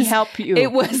 Let me help you.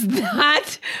 It was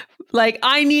that, like,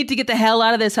 I need to get the hell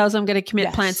out of this house. I'm going to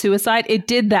commit plant suicide. It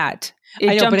did that.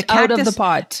 It jumped out of the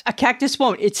pot. A cactus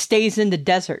won't. It stays in the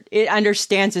desert. It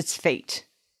understands its fate.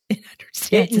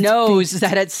 It knows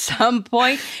that at some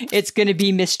point it's going to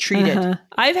be mistreated.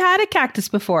 I've had a cactus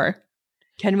before.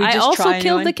 Can we just I also try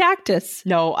killed the cactus.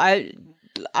 No,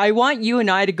 I want you and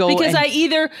I to go because I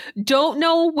either don't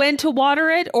know when to water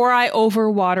it or I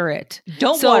overwater it.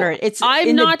 Don't water it. It's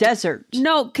in the desert.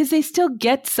 No, because they still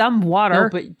get some water.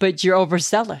 No, but you're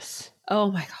overzealous.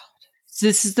 Oh my God.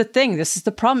 This is the thing. This is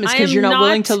the problem. Is because you're not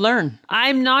willing to learn.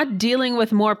 I'm not dealing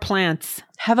with more plants.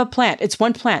 Have a plant. It's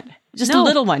one plant. Just a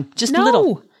little one. Just a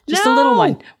little. Just a little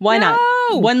one. Why not?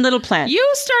 One little plant. You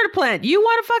start a plant. You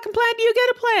want a fucking plant, you get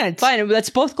a plant. Fine. Let's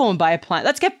both go and buy a plant.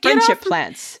 Let's get friendship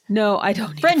plants. No, I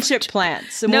don't need friendship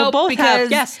plants. And we'll both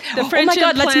have, yes. The friendship my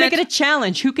God, plant. let's make it a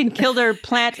challenge. Who can kill their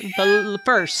plant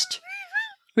first?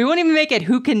 We won't even make it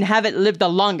who can have it live the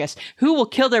longest. Who will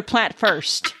kill their plant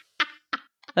first?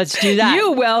 Let's do that.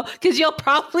 You will, because you'll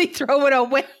probably throw it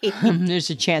away. There's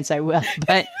a chance I will,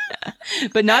 but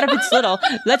not if it's little.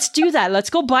 Let's do that. Let's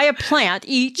go buy a plant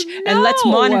each and let's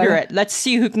monitor it. Let's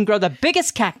see who can grow the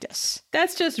biggest cactus.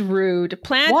 That's just rude.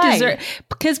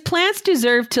 Because plants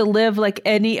deserve to live like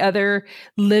any other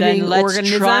living organism.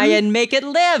 Let's try and make it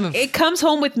live. It comes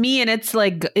home with me and it's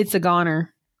like, it's a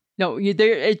goner. No,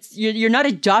 you're not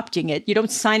adopting it. You don't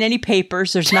sign any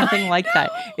papers. There's nothing like that.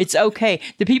 It's okay.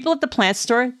 The people at the plant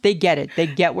store, they get it. They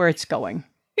get where it's going.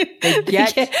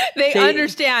 They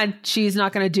understand she's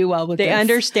not going to do well with this. They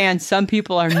understand some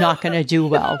people are not going to do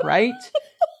well, right?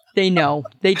 They know.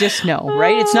 They just know,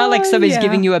 right? It's not like somebody's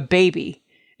giving you a baby.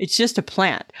 It's just a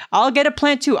plant. I'll get a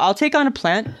plant too. I'll take on a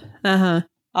plant.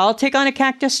 I'll take on a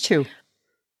cactus too.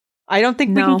 I don't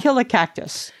think we can kill a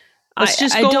cactus.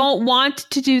 I don't want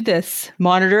to do this.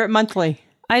 Monitor it monthly.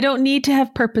 I don't need to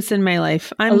have purpose in my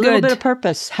life. I'm good. A little bit of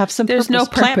purpose. Have some There's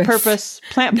purpose. no purpose.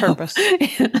 Plant purpose.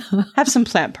 Have some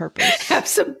plant purpose. Have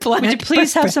some plant Would you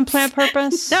please have some plant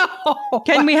purpose? No.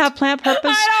 Can we have plant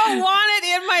purpose? I don't want it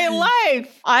in my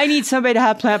life. I need somebody to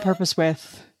have plant purpose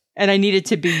with. And I need it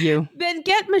to be you. Then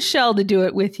get Michelle to do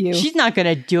it with you. She's not going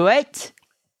to do it.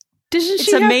 It's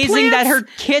she amazing that her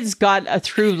kids got a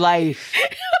through life.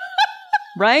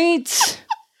 Right?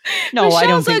 No, Michelle's I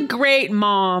don't think. a great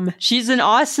mom. She's an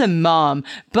awesome mom,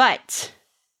 but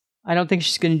I don't think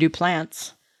she's going to do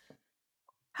plants.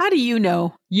 How do you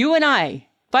know? You and I.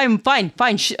 Fine.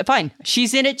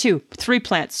 She's in it too. 3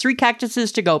 plants. 3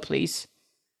 cactuses to go, please.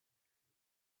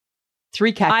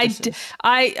 3 cactuses.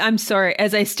 I'm sorry.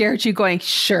 As I stare at you going,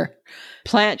 sure.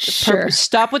 Plant purpose.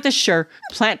 Stop with the sure.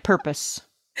 Plant purpose.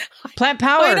 Plant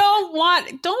power. I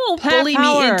don't bully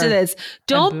me into this.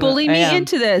 Don't bully me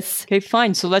into this. Okay,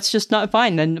 fine. So let's just not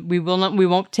fine. Then we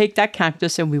won't take that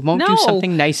cactus and we won't do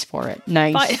something nice for it.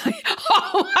 Nice.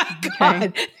 Oh my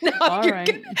God.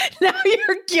 Okay. Now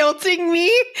you're guilting me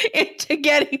into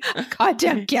getting a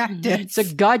goddamn cactus. It's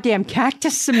a goddamn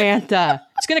cactus, Samantha.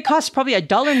 It's going to cost probably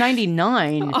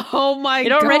 $1.99. Oh my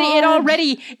God.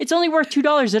 It's only worth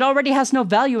 $2. It already has no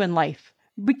value in life.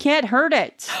 We can't hurt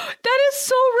it. That is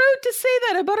so rude to say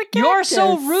that about a cactus. You're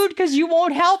so rude because you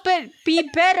won't help it be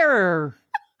better.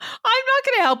 I'm not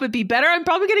going to help it be better. I'm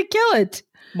probably going to kill it.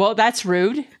 Well, that's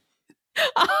rude.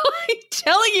 I'm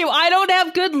telling you, I don't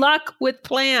have good luck with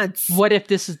plants. What if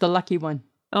this is the lucky one?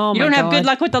 Oh my God. You don't have good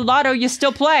luck with the lotto, you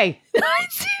still play. I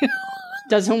do.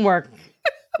 Doesn't work.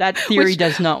 That theory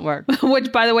does not work.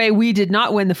 Which, by the way, we did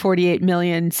not win the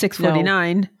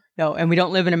 $48,649,000. No, and we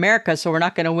don't live in America, so we're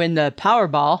not going to win the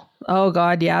Powerball. Oh,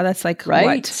 God, yeah. That's like, right?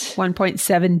 What,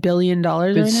 $1.7 billion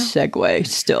right now? Segue.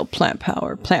 Still plant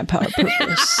power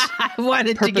purpose. I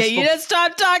wanted to get you to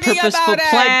stop talking about it.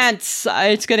 Plants.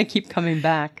 It's going to keep coming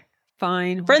back.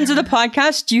 Fine. Friends of the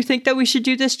podcast, do you think that we should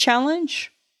do this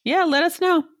challenge? Yeah, let us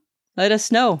know. Let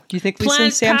us know. Do you think Lisa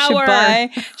and Sam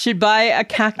should buy a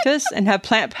cactus and have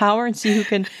plant power and see who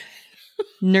can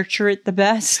nurture it the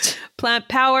best? Plant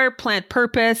power, plant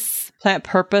purpose. Plant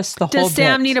purpose, the whole bit. Does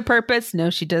Sam need a purpose? No,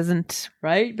 she doesn't.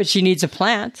 Right? But she needs a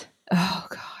plant. Oh,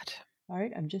 God. All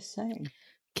right, I'm just saying.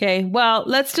 Okay, well,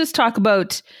 let's just talk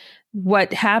about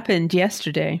what happened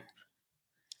yesterday.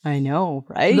 I know,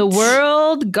 right? The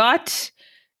world got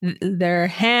their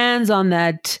hands on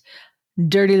that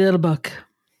dirty little book.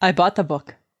 I bought the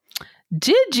book.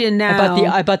 Did you now?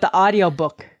 I bought the audio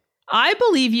book. I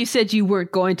believe you said you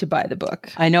weren't going to buy the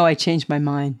book. I know, I changed my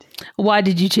mind. Why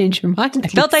did you change your mind? I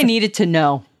felt I needed to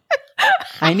know.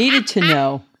 I needed to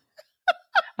know.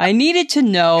 I needed to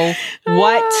know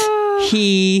what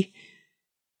he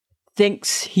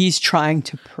thinks he's trying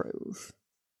to prove.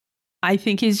 I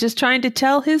think he's just trying to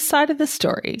tell his side of the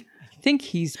story. I think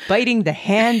he's biting the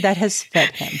hand that has fed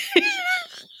him.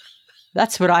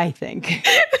 That's what I think.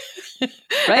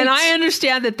 Right? And I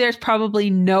understand that there's probably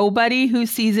nobody who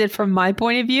sees it from my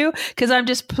point of view because I'm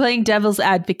just playing devil's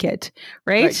advocate,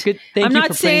 right? Good. Thank I'm you not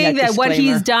for putting saying that what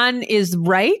disclaimer. he's done is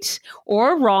right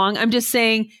or wrong. I'm just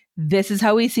saying this is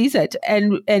how he sees it.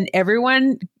 And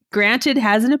everyone, granted,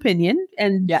 has an opinion.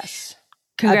 And Yes.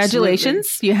 congratulations,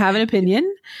 Absolutely. you have an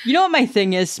opinion. You know what my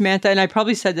thing is, Samantha, and I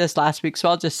probably said this last week, so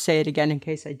I'll just say it again in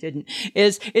case I didn't,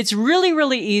 is it's really,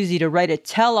 really easy to write a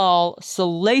tell-all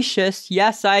salacious,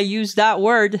 yes, I use that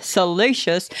word,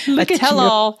 salacious, Look a at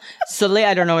tell-all,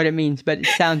 I don't know what it means, but it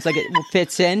sounds like it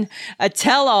fits in, a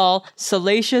tell-all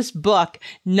salacious book,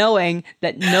 knowing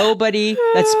that nobody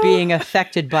that's being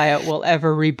affected by it will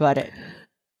ever rebut it.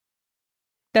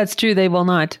 That's true. They will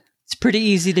not. It's pretty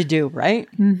easy to do, right?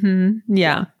 Mm-hmm.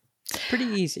 Yeah. It's pretty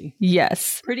easy.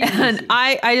 Yes. Pretty And easy.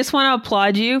 I just want to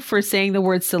applaud you for saying the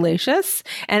word salacious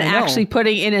and I know. actually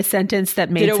putting in a sentence that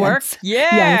made Did it work? sense. Yeah.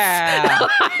 Yes.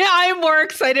 I'm more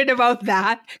excited about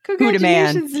that. Who the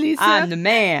man? Congratulations, Lisa. I'm the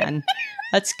man.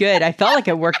 That's good. I felt like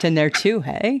it worked in there too,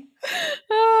 hey?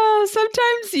 Oh,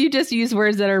 sometimes you just use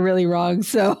words that are really wrong.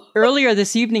 So Earlier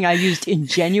this evening, I used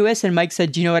ingenuous, and Mike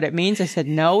said, do you know what it means? I said,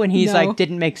 no. And he's No. like,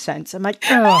 didn't make sense. I'm like,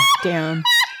 oh, damn.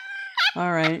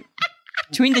 All right.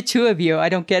 Between the two of you, I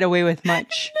don't get away with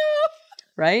much.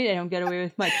 Right? I don't get away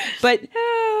with much. But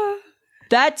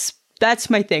that's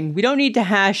my thing. We don't need to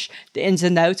hash the ins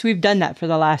and outs. We've done that for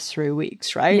the last 3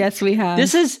 weeks, right? yes, we have. Do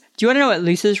you want to know what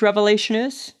Lisa's revelation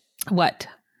is? What?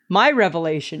 My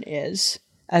revelation is,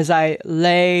 as I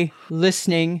lay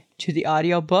listening to the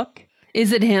audiobook,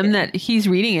 Is it him that he's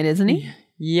reading it, isn't he?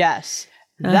 yes,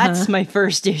 that's my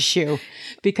first issue.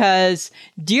 Because,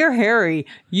 dear Harry,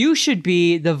 you should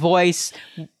be the voice,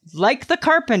 like the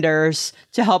Carpenters,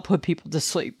 to help put people to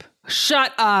sleep.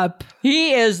 Shut up.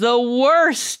 He is the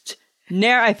worst.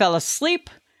 I fell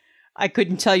asleep. I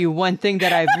couldn't tell you one thing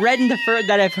that I've read in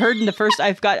that I've heard in the first.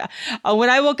 I've got when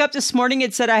I woke up this morning,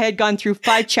 it said I had gone through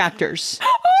 5 chapters.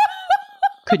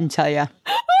 Couldn't tell you.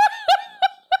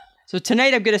 So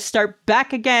tonight I'm going to start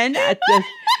back again at the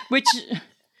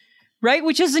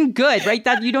which isn't good, right?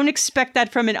 That you don't expect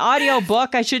that from an audio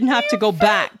book. I shouldn't have to go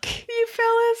back. You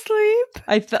fell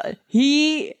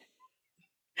asleep.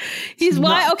 He's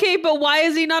why? Okay, but why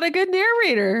is he not a good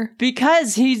narrator?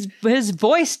 Because his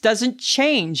voice doesn't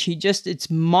change. It's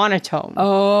monotone.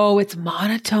 Oh, it's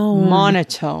monotone.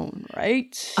 Monotone,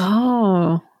 right?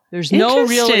 Oh, There's no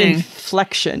real interesting.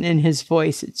 inflection in his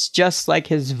voice. It's just like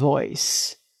his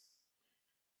voice.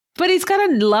 But he's got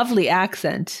a lovely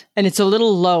accent. And it's a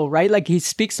little low, right? Like he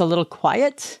speaks a little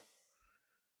quiet.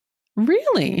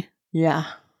 Really? Yeah.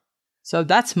 So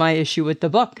that's my issue with the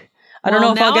book. I don't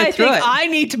know if I'll get through it. I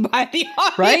need to buy the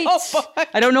audio Right? book.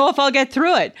 I don't know if I'll get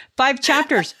through it. 5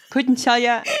 chapters. Couldn't tell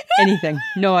you anything.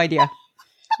 No idea.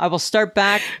 I will start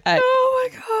back Oh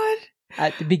my god!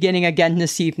 at the beginning again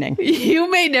this evening. You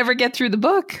may never get through the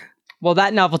book. Well,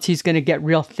 that novelty is going to get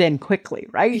real thin quickly,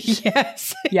 right?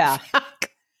 Yes. Yeah.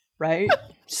 Right?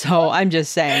 So I'm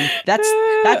just saying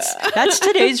that's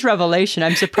today's revelation.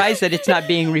 I'm surprised that it's not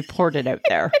being reported out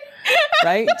there.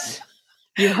 Right?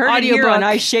 You heard it here Audiobook. on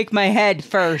I Shake My Head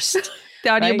first.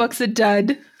 The audiobook's a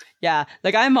dud. Yeah.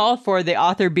 Like I'm all for the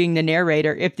author being the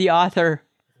narrator if the author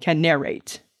can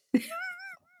narrate.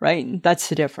 Right? That's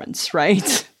the difference,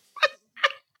 right?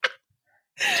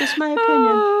 Just my opinion.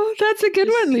 Oh, that's a good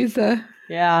one, Lisa.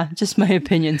 Yeah, just my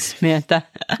opinion, Samantha.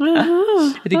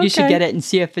 Oh, I think you should get it and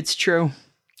see if it's true.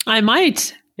 I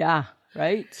might. Yeah,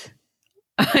 right?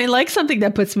 I like something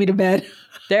that puts me to bed.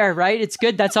 There, right? It's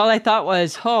good. That's all I thought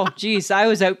was, oh, geez, I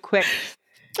was out quick.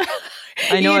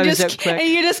 I know I was out quick. And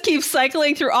you just keep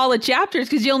cycling through all the chapters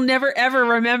because you'll never, ever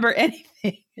remember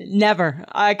anything. Never.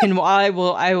 I put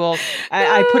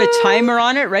a timer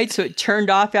on it, right? So it turned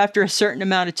off after a certain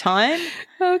amount of time,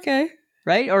 Okay.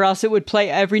 right? Or else it would play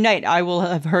every night. I will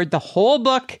have heard the whole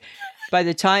book by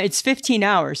the time it's 15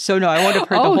 hours. So no, I won't have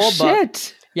heard the whole book.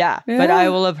 Shit. Yeah, Yeah. but I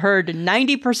will have heard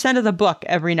 90% of the book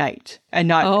every night and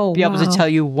not be able to tell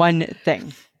you one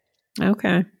thing.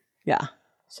 Okay. Yeah.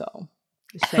 So,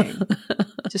 just saying.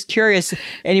 Just curious,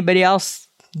 anybody else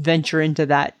venture into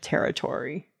that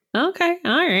territory? Okay.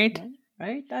 All right.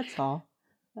 Right? That's all.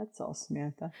 That's all,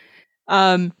 Samantha.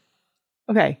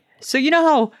 Okay. So you know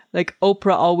how like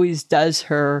Oprah always does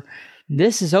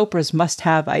this is Oprah's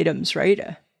must-have items, right?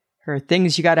 Her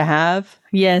things you got to have.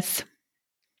 Yes.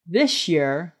 This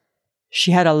year,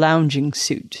 she had a lounging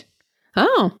suit.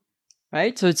 Oh.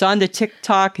 Right? So it's on the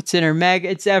TikTok, it's in her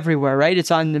it's everywhere, right? It's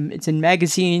in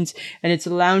magazines, and it's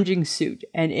a lounging suit,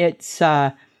 and it's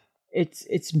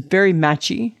very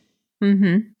matchy.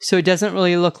 Mm-hmm. So it doesn't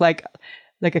really look like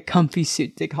a comfy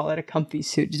suit. They call it a comfy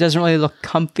suit. It doesn't really look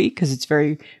comfy because it's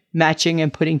very matching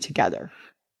and putting together.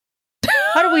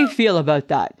 How do we feel about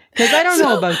that? Because I don't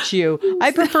know about you.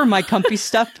 I prefer my comfy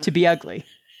stuff to be ugly.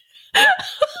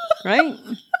 Right?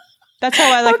 That's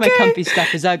how I like my comfy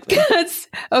stuff is ugly.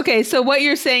 Okay, so what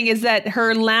you're saying is that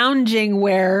her lounging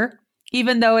wear,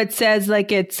 even though it says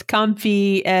like it's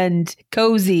comfy and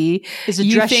cozy, is a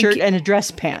dress shirt and a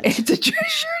dress pant. It's a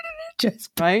dress shirt and a dress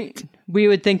pant. Right? We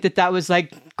would think that was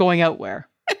like going out wear.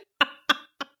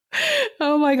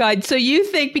 Oh my God. So you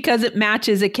think because it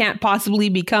matches, it can't possibly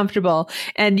be comfortable.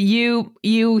 And you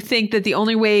think that the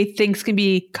only way things can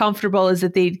be comfortable is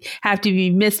that they have to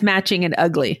be mismatching and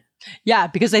ugly. Yeah,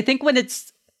 because I think when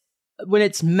it's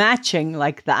matching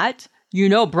like that,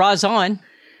 bras on.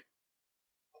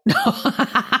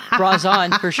 Bras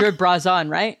on, for sure, bras on,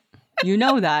 right? You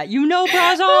know that.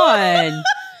 Bras on.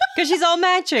 Because she's all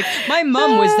matching. My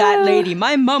mom was that lady.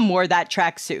 My mom wore that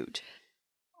tracksuit.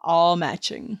 All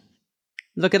matching.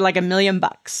 Looking like $1 million.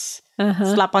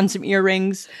 Slap on some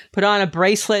earrings. Put on a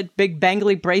bracelet, big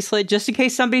bangly bracelet, just in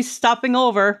case somebody's stopping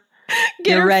over.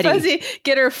 Get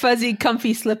her fuzzy,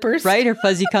 comfy slippers. Right, her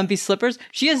fuzzy, comfy slippers.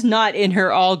 She is not in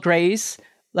her all grays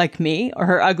like me, or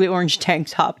her ugly orange tank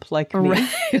top like me.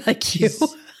 Right, like you.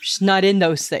 She's not in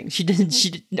those things.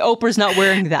 Oprah's not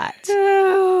wearing that.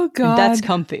 Oh, God. And that's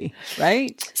comfy,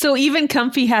 right? So even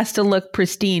comfy has to look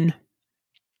pristine.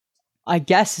 I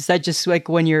guess. Is that just like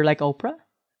when you're like Oprah?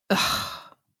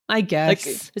 I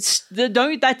guess.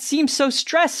 Like, that seems so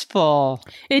stressful.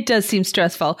 It does seem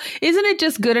stressful. Isn't it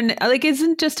just good enough? Like,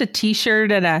 isn't just a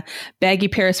t-shirt and a baggy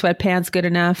pair of sweatpants good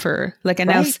enough? Or like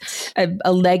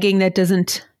a legging that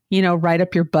doesn't, ride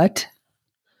up your butt?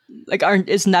 Like,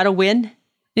 isn't that a win?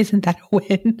 Isn't that a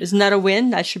win? Isn't that a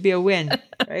win? That should be a win,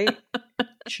 right?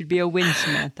 Should be a win,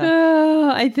 Samantha. Oh,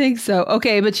 I think so.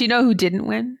 Okay, but you know who didn't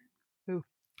win?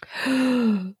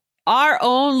 Who? Our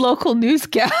own local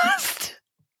newscast.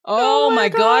 Oh my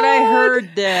God, I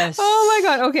heard this. Oh my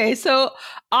God. Okay, so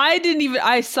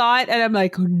I saw it and I'm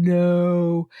like, oh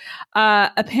no.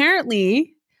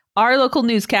 Apparently, our local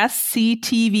newscast,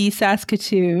 CTV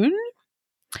Saskatoon,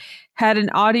 had an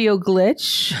audio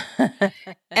glitch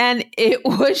and it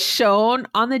was shown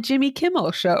on the Jimmy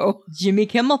Kimmel show. Jimmy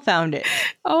Kimmel found it.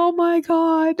 Oh my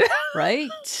God. Right?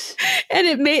 And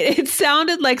it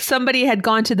sounded like somebody had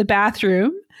gone to the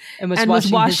bathroom and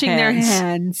was washing their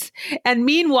hands. And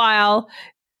meanwhile,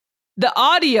 the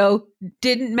audio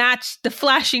didn't match the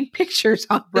flashing pictures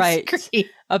on the screen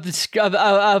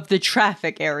of the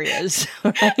traffic areas,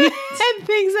 right? And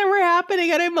things that were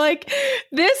happening. And I'm like,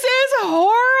 this is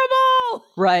horrible.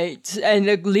 Right.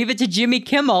 And leave it to Jimmy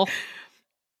Kimmel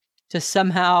to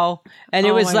somehow. And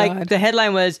it was like, God. The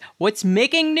headline was, "What's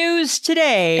making news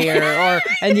today?"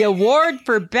 and the award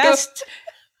for best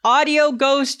audio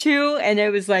goes to, and it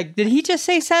was like, did he just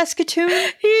say Saskatoon?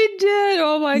 He did.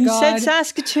 Oh my God. He said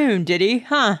Saskatoon, did he?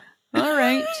 Huh. All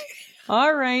right.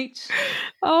 All right.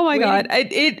 Oh my God.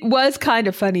 It was kind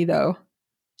of funny though.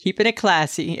 Keeping it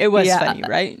classy. It was funny,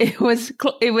 right? It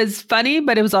was funny,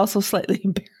 but it was also slightly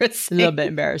embarrassing. A little bit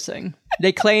embarrassing.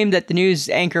 They claimed that the news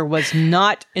anchor was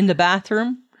not in the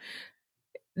bathroom.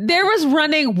 There was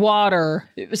running water.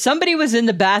 Somebody was in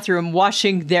the bathroom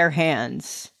washing their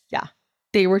hands. Yeah.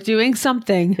 They were doing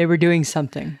something.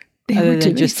 Other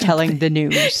than just telling the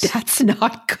news. That's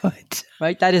not good.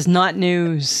 Right? That is not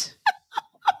news.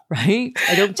 Right?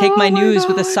 I don't take my news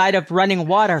with a side of running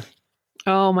water.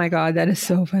 Oh my God, that is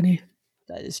so funny.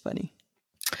 That is funny.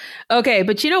 Okay,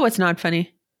 but you know what's not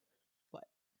funny? What?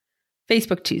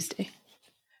 Facebook Tuesday.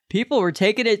 People were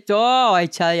taking it. Oh, I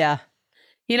tell ya.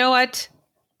 You know what?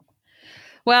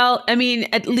 Well, I mean,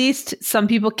 at least some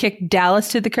people kicked Dallas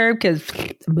to the curb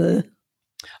because...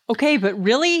 Okay, but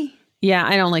really? Yeah,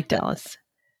 I don't like Dallas.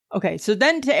 Okay, so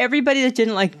then to everybody that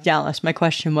didn't like Dallas, my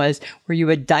question was, were you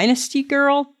a Dynasty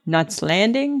girl, Nuts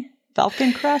Landing,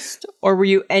 Falcon Crest, or were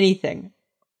you anything?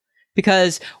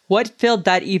 Because what filled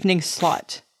that evening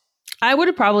slot? I would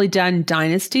have probably done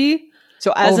Dynasty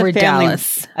so as over a family,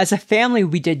 Dallas. As a family,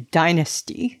 we did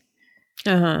Dynasty.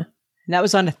 Uh-huh. And that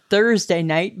was on a Thursday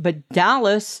night, but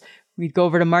Dallas... We'd go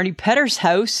over to Marty Petter's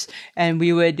house and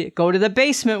we would go to the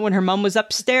basement when her mom was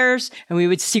upstairs and we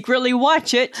would secretly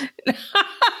watch it.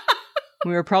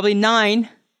 We were probably 9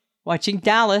 watching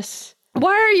Dallas.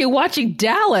 Why are you watching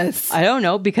Dallas? I don't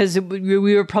know, because we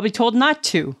were probably told not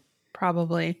to.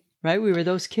 Probably. Right? We were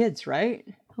those kids, right?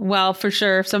 Well, for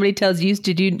sure. If somebody tells you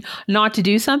not to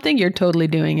do something, you're totally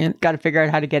doing it. Got to figure out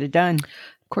how to get it done.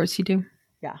 Of course you do.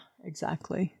 Yeah,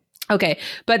 exactly. Okay,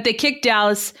 but they kicked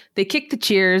Dallas. They kicked the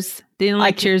Cheers. They didn't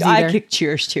like Cheers either. I kicked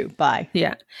Cheers too. Bye.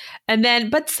 Yeah. And then,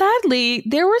 but sadly,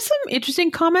 there were some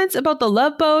interesting comments about the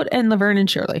Love Boat and Laverne and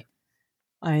Shirley.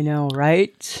 I know,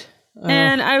 right?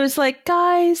 And I was like,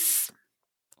 guys,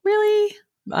 really?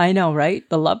 I know, right?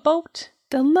 The Love Boat?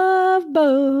 The Love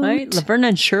Boat. Right? Laverne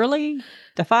and Shirley?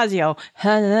 DeFazio.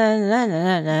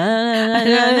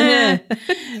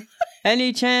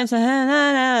 Any chance?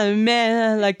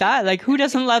 Like that? Like, who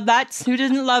doesn't love that? Who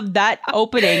doesn't love that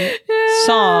opening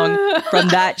song from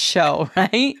that show,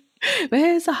 right?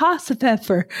 Where's the house of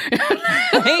pepper?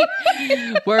 Right?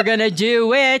 We're gonna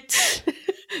do it.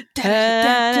 Right?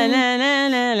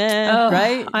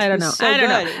 I don't know. So I don't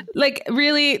know. good. Like,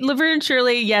 really, Laverne and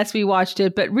Shirley, yes, we watched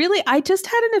it, but really, I just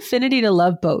had an affinity to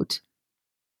Love Boat.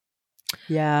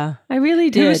 Yeah. I really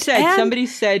did. Who said? And Somebody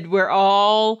said we're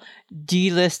all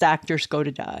D-list actors go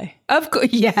to die. of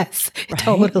course, yes, Right?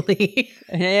 totally.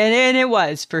 And it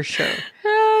was for sure.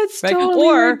 It's Right? totally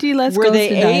Or where D-list were goes they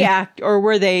to die.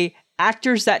 were they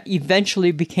actors that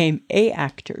eventually became A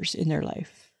actors in their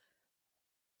life?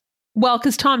 Well,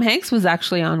 because Tom Hanks was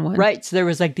actually on one. Right. So there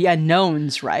was like the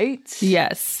unknowns, right?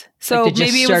 Yes. So Like the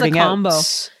just maybe it was a starting combo.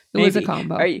 outs. It was a Maybe.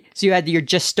 combo. Right. So you had your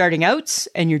just starting outs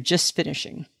and you're just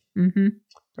finishing. Mm-hmm.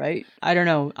 Right. I don't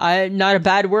know. Not a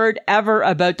bad word ever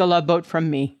about the Love Boat from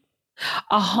me.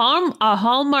 A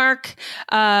Hallmark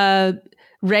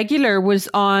regular was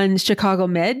on Chicago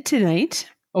Med tonight.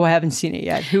 Oh, I haven't seen it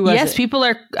yet. Who was Yes, it? people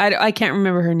are, I can't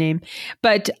remember her name,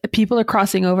 but people are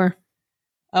crossing over.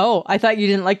 Oh, I thought you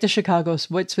didn't like the Chicagos.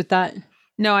 What's with that?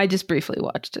 No, I just briefly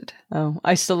watched it. Oh,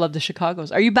 I still love the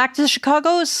Chicagos. Are you back to the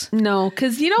Chicagos? No,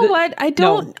 because you know what? I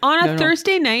don't, on a no.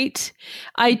 Thursday night,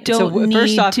 I don't need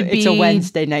first off, to be. it's a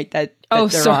Wednesday night that Oh,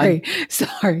 they're sorry. on.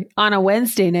 Sorry. On a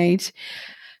Wednesday night,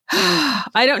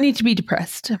 I don't need to be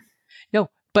depressed. No,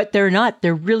 but they're not.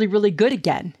 They're really, really good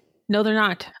again. No, they're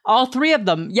not. All three of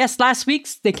them. Yes, last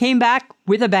week's, they came back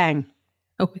with a bang.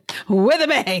 With a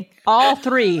bang. All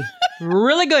three.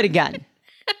 Really good again.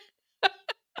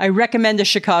 I recommend the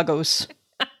Chicagos.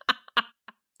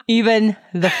 Even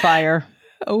the fire.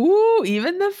 Oh,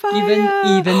 even the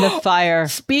fire. Even the fire.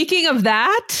 Speaking of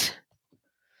that,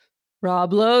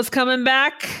 Rob Lowe's coming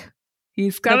back.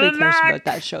 He's coming Nobody cares back. about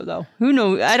that show, though. Who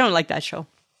knows? I don't like that show.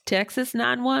 Texas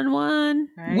 911.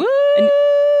 Right. What?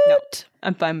 No,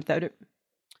 I'm fine without it.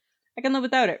 I can live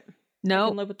without it. No,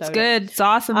 live without it's it. good. It's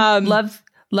awesome. Love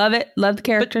it. Love the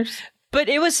characters. But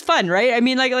it was fun, right? I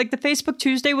mean, like the Facebook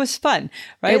Tuesday was fun,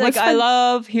 right? It was I fun.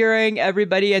 love hearing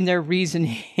everybody and their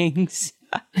reasonings,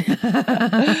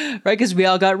 right? Because we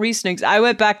all got reasonings. I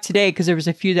went back today because there was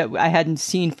a few that I hadn't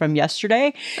seen from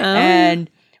yesterday, and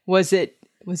was it?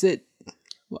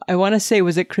 I want to say,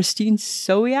 was it Christine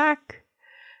Soyak?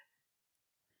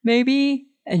 Maybe,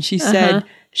 and she said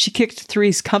she kicked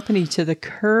Three's Company to the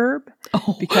curb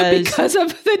because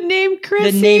of the name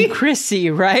Chrissy. The name Chrissy,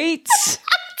 right?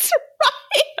 That's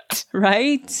right.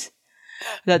 Right?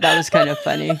 That was kind of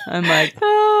funny. I'm like,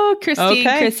 oh, Christine,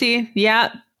 okay. Chrissy.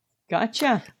 Yeah,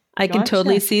 gotcha. I can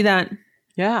totally see that.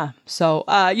 Yeah. So,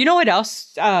 you know what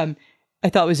else I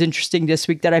thought was interesting this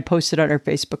week that I posted on our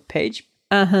Facebook page?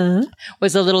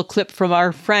 Was a little clip from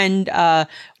our friend,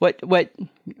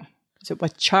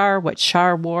 what Char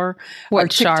wore? Our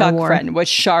TikTok friend, what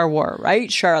Char wore,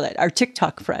 right? Charlotte, our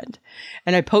TikTok friend.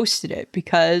 And I posted it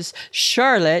because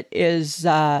Charlotte is,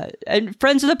 and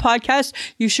friends of the podcast,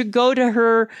 you should go to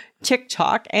her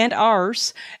TikTok and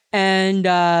ours and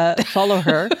follow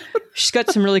her. She's got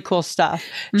some really cool stuff.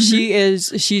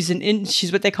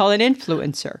 She's what they call an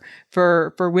influencer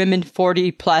for women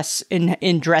 40 plus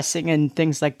in dressing and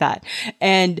things like that.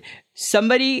 And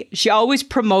she always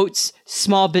promotes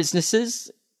small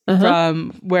businesses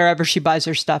from wherever she buys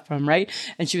her stuff from, right?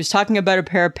 And she was talking about a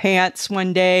pair of pants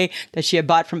one day that she had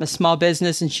bought from a small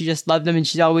business and she just loved them and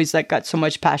she's always like got so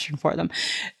much passion for them.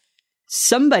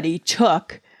 Somebody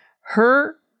took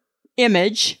her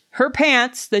image, her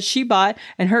pants that she bought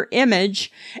and her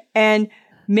image and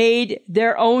made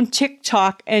their own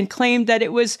TikTok and claimed that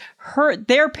it was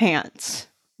their pants.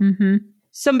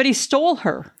 Somebody stole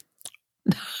her.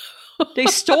 They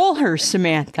stole her,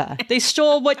 Samantha. They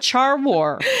stole what Char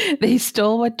wore. They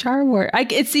stole what Char wore.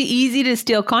 It's easy to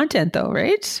steal content, though,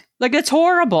 right? Like, that's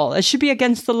horrible. It should be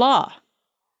against the law.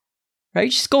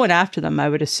 Right? She's going after them, I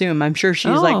would assume. I'm sure she's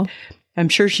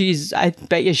I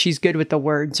bet you she's good with the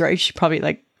words, right? She's probably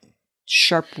like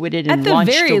sharp-witted and launched away.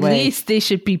 At the very least, they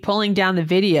should be pulling down the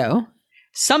video.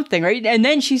 Something, right? And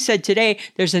then she said today,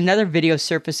 there's another video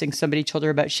surfacing somebody told her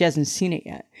about. She hasn't seen it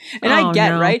yet. And I get,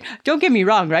 right? Don't get me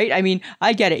wrong, right? I mean,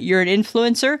 I get it. You're an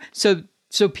influencer.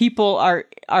 So people are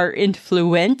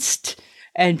influenced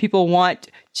and people want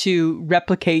to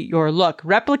replicate your look.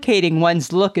 Replicating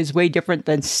one's look is way different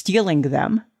than stealing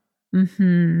them.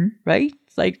 Right?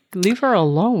 It's like, leave her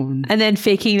alone. And then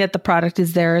faking that the product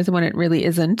is theirs when it really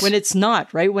isn't. When it's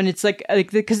not, right? When it's like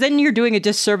because then you're doing a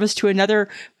disservice to another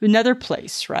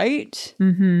place, right?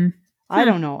 Mm-hmm. I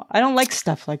don't know. I don't like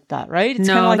stuff like that, right? It's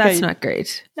No, like that's not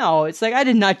great. No, it's like I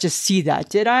did not just see that,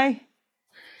 did I?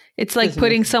 It's like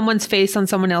putting someone's face on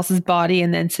someone else's body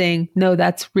and then saying, no,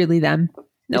 that's really them.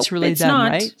 Nope, it's really them,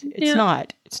 not. right? It's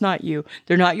not. It's not you.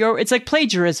 They're not your. It's like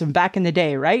plagiarism back in the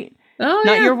day, right? Oh,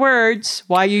 not your words.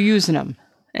 Why are you using them?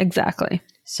 Exactly.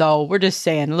 So we're just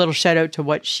saying a little shout out to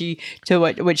what she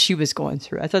was going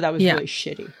through. I thought that was really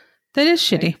shitty. That is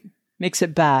shitty. Right? Makes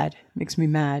it bad. Makes me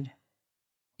mad.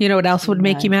 You know what else would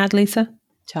make you mad, Lisa?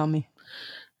 Tell me.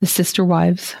 The Sister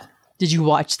Wives. Did you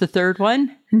watch the third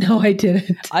one? No, I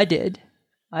didn't. I did.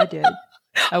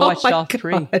 I watched all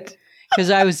three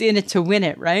because I was in it to win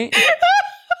it, right?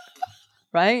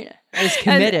 Right? I was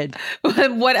committed.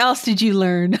 And what else did you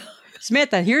learn?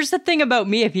 Samantha, here's the thing about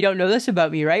me, if you don't know this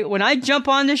about me, right? When I jump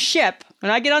on the ship,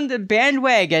 when I get on the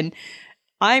bandwagon,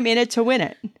 I'm in it to win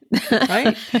it,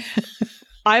 right?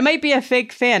 I might be a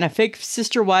fake fan, a fake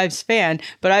Sister Wives fan,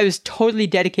 but I was totally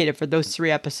dedicated for those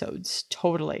 3 episodes.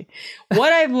 Totally.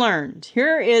 What I've learned,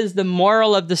 here is the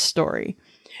moral of the story.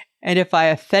 And if I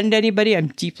offend anybody, I'm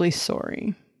deeply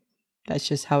sorry. That's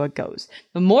just how it goes.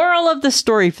 The moral of the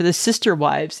story for the Sister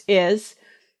Wives is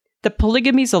the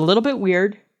polygamy is a little bit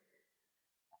weird,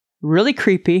 really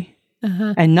creepy,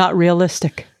 and not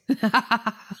realistic.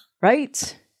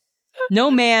 Right?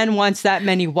 No man wants that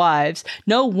many wives.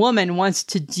 No woman wants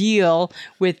to deal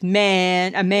with a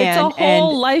man, it's a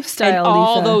whole lifestyle, and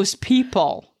all Lisa. those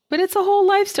people. But it's a whole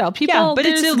lifestyle. People, yeah, but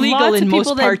it's illegal in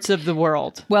most parts of the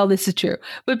world. Well, this is true.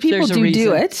 But people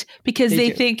do it because they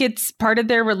do. think it's part of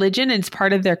their religion and it's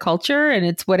part of their culture and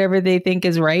it's whatever they think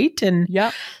is right. And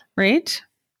right?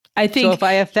 I think so. If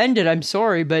I offended, I'm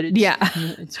sorry, but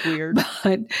it's weird.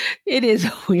 But it is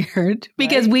weird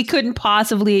because we couldn't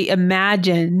possibly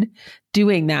imagine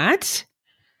doing that.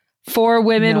 4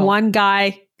 women, 1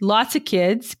 guy, lots of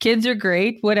kids. Kids are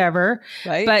great, whatever.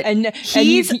 Right. But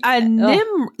he's a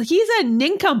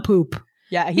nincompoop.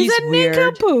 Yeah, he's a weird.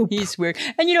 nincompoop. He's weird.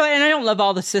 And you know, and I don't love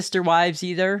all the Sister Wives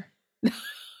either.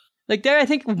 Like I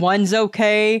think one's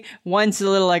okay. One's a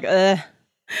little like,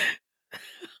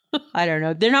 I don't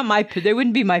know. They're not they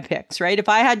wouldn't be my picks, right? If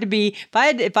I had to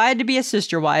be a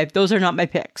sister wife, those are not my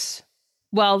picks.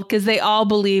 Well, because they all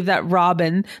believe that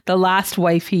Robin, the last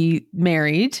wife he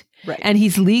married, right, and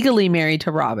he's legally married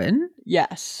to Robin.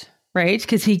 Yes. Right?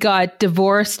 Because he got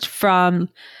divorced from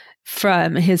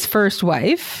his first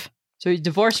wife. So he's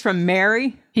divorced from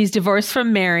Mary? He's divorced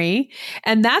from Mary.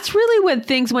 And that's really when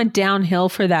things went downhill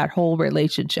for that whole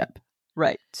relationship.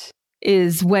 Right.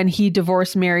 Is when he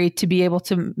divorced Mary to be able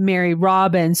to marry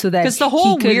Robin so that the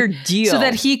whole weird deal, so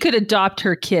that he could adopt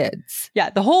her kids. Yeah,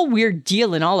 the whole weird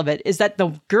deal in all of it is that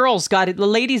the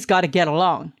ladies got to get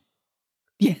along.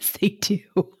 Yes, they do.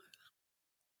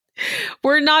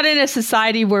 We're not in a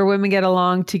society where women get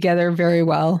along together very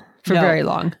well for very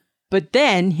long. But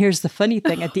then here's the funny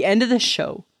thing: at the end of the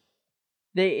show,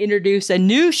 they introduce a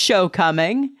new show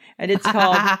coming, and it's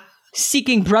called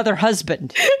Seeking Brother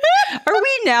Husband. Are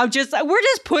we now we're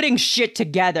just putting shit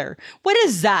together? What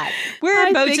is that?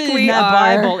 Whereabouts in the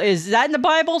Bible? Is that in the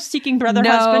Bible? Seeking Brother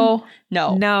Husband?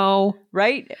 No.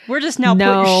 Right? We're just now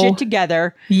putting shit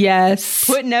together. Yes.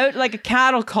 Putting out like a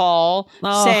cattle call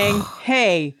saying,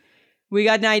 hey, we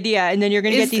got an idea. And then you're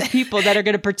going to get these people that are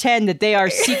going to pretend that they are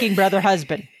seeking Brother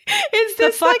Husband. Is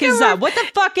this the fuck is that? What the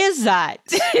fuck is that?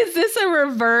 Is this a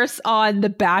reverse on The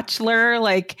Bachelor?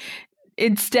 Like,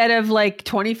 instead of like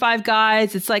 25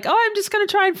 guys, it's like, I'm just going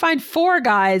to try and find 4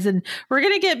 guys and we're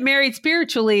going to get married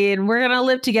spiritually and we're going to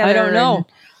live together. I don't know.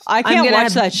 I can't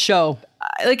watch that show.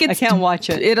 I can't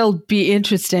watch it. It'll be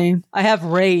interesting. I have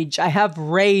rage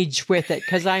with it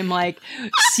because I'm like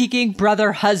seeking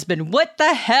brother husband. What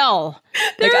the hell?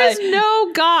 There is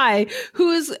no guy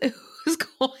who's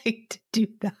going to do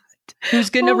that. Who's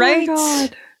going to write? My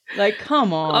God. Like,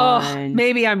 come on. Oh,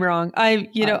 maybe I'm wrong. I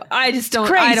just don't.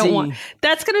 Crazy. I don't want.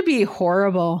 That's going to be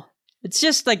horrible. It's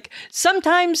just like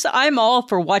sometimes I'm all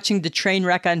for watching the train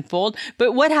wreck unfold,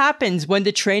 but what happens when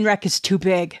the train wreck is too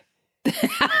big?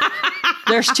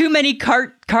 There's too many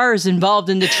cars involved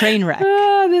in the train wreck.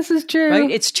 Oh, this is true. Right?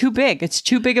 It's too big. It's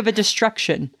too big of a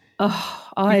distraction. You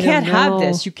can't have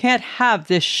this. You can't have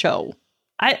this show.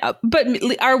 But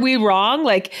are we wrong?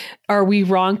 Like, are we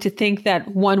wrong to think that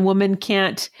one woman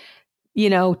can't,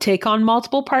 take on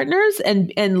multiple partners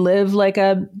and live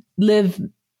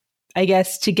I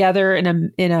guess, together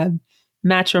in a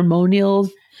matrimonial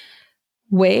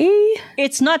way?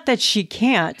 It's not that she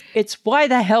can't. It's why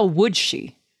the hell would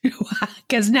she?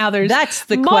 Because now there's That's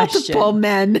the multiple question.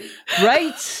 men.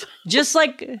 Right? Just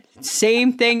like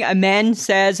same thing a man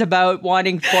says about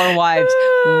wanting 4 wives.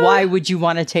 Why would you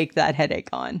want to take that headache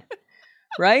on?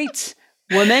 Right?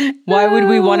 Women, why would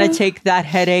we want to take that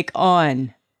headache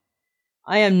on?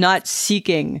 I am not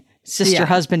seeking sister,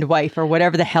 husband, wife, or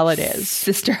whatever the hell it is.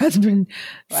 Sister, husband.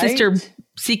 Right? Sister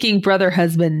seeking brother,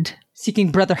 husband.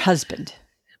 Seeking brother, husband.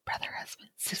 Brother, husband.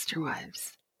 Sister,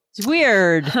 wives. It's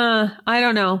weird. I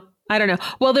don't know.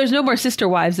 Well, there's no more sister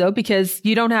wives, though, because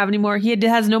you don't have any more. He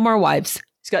has no more wives.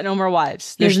 He's got no more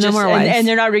wives. There's no more wives. And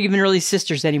they're not even really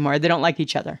sisters anymore. They don't like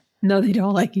each other. No, they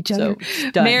don't like each other. So,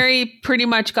 it's done. Mary pretty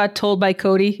much got told by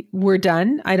Cody, we're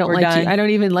done. I don't like done. you. I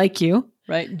don't even like you.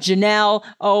 Right. Janelle,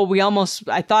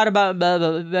 I thought about blah,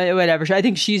 blah, blah, whatever. I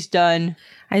think she's done.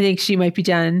 I think she might be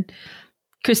done.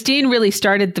 Christine really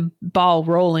started the ball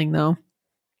rolling, though.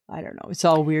 I don't know. It's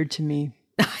all weird to me.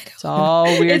 It's all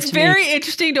weird to me. It's very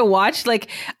interesting to watch. Like,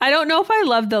 I don't know if I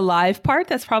love the live part.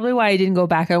 That's probably why I didn't go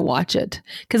back and watch it.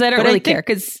 Because I don't really care.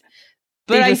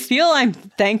 But I feel I'm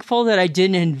thankful that I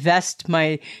didn't invest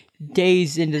my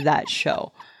days into that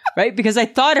show. Right? Because I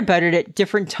thought about it at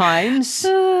different times.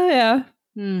 Yeah.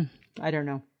 I don't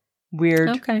know. Weird.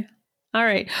 Okay. All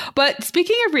right. But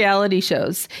speaking of reality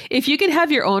shows, if you could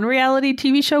have your own reality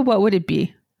TV show, what would it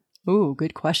be? Ooh,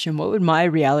 good question. What would my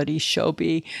reality show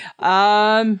be?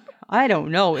 I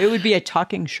don't know. It would be a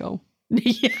talking show.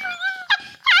 Yeah.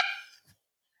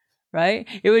 Right?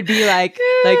 It would be like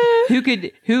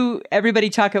who everybody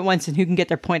talk at once and who can get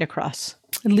their point across.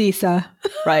 Lisa.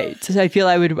 Right. So I feel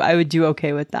I would do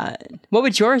okay with that. What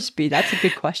would yours be? That's a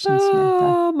good question,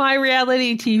 Samantha. My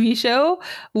reality TV show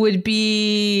would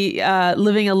be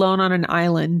living alone on an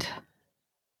island.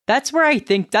 That's what I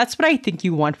think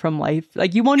you want from life.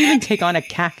 Like, you won't even take on a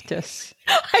cactus.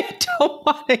 I don't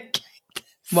want a cactus.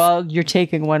 Well, you're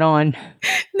taking one on.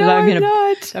 No, I'm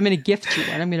not. I'm going to gift you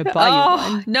one. I'm going to buy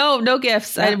you one. No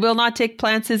gifts. I will not take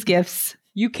plants as gifts.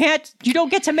 You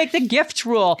don't get to make the gift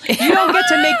rule. You don't get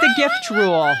to make the gift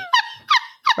rule.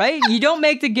 Right? You don't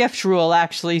make the gift rule,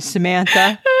 actually,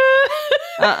 Samantha.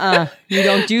 You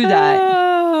don't do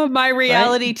that. My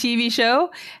reality TV show.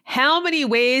 How many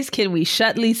ways can we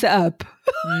shut Lisa up?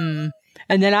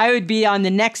 And then I would be on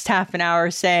the next half an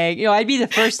hour saying, I'd be the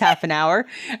first half an hour,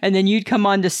 and then you'd come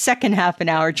on the second half an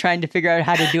hour trying to figure out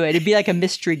how to do it. It'd be like a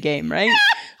mystery game, right?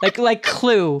 Like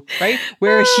Clue, right?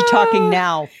 Where is she talking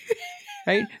now?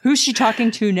 Right? Who's she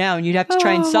talking to now? And you'd have to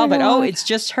try and solve it. Oh, it's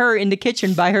just her in the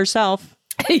kitchen by herself.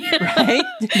 Right?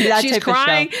 She's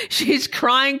crying. She's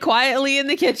crying quietly in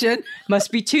the kitchen.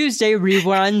 Must be Tuesday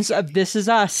reruns of This Is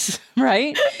Us,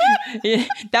 right?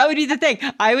 That would be the thing.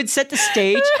 I would set the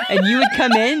stage and you would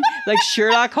come in like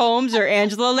Sherlock Holmes or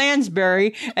Angela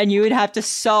Lansbury and you would have to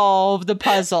solve the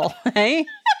puzzle, right?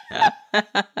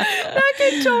 That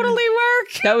could totally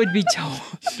work. That would be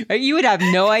right? You would have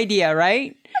no idea,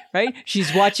 right? Right?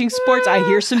 She's watching sports. I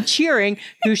hear some cheering.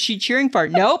 Who's she cheering for?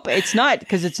 Nope, it's not,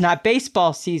 because it's not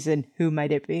baseball season. Who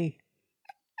might it be?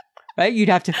 Right? You'd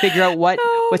have to figure out what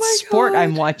sport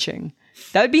I'm watching.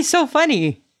 That would be so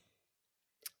funny.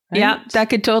 Right? Yeah, that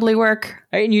could totally work.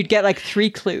 Right? And you'd get like 3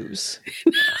 clues.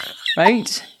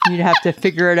 Right? You'd have to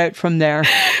figure it out from there.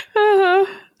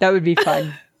 That would be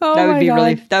fun. That would be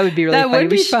really funny. That would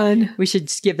be fun. We should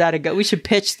give that a go. We should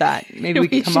pitch that. Maybe we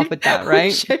can come up with that, right?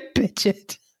 We should pitch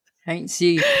it. Right?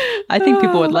 See, I think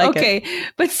people would like it. Okay,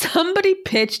 but somebody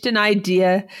pitched an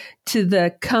idea to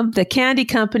the candy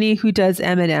company who does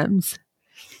M&Ms.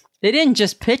 They didn't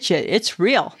just pitch it. It's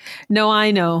real. No,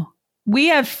 I know. We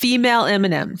have female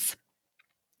M&Ms.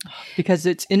 Because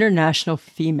it's International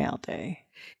Female Day.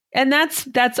 And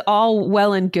that's all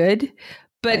well and good,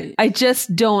 but I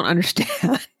just don't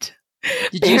understand.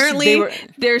 Apparently,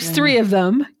 there's 3 of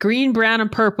them, green, brown,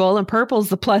 and purple's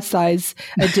the plus size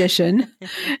edition.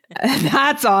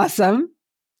 That's awesome.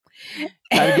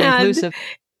 Gotta be inclusive.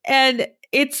 And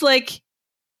it's like,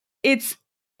 it's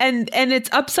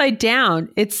upside down.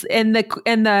 It's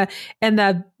the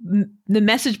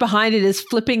message behind it is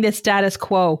flipping the status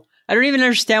quo. I don't even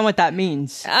understand what that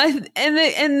means.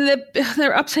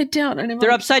 They're upside down. And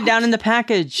they're upside down in the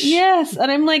package. Yes,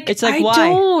 and I'm like, it's like, I why?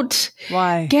 don't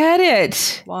get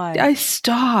it. Why? I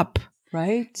stop.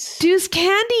 Right? Does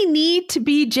candy need to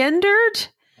be gendered?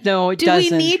 No, it doesn't.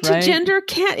 Do we need to gender?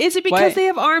 Is it because they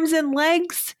have arms and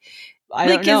legs? I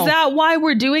don't know. Is that why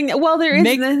we're doing that? Well, there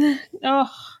is.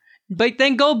 But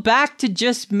then go back to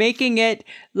just making it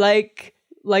like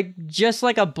just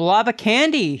like a blob of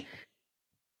candy.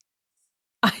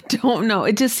 I don't know.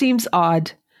 It just seems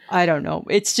odd. I don't know.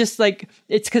 It's just like,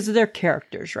 it's because of their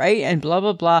characters, right? And blah,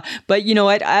 blah, blah. But you know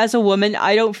what? As a woman,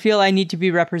 I don't feel I need to be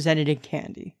represented in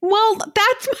candy. Well,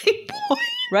 that's my point.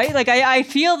 Right? Like, I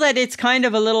feel that it's kind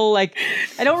of a little like,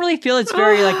 I don't really feel it's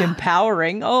very like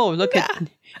empowering. Oh, look at,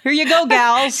 here you go,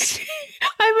 gals.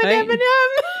 I'm an Right?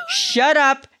 M&M. Shut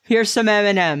up. Here's some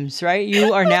M&Ms, right?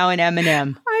 You are now an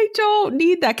M&M. I don't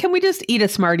need that. Can we just eat a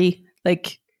Smartie?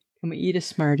 Like, Can we eat a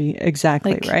Smartie?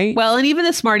 Exactly, right? Well, and even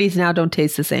the Smarties now don't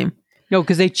taste the same. No,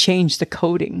 because they changed the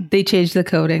coating, They changed the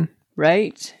coating.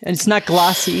 right? And it's not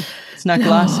glossy. It's not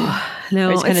glossy.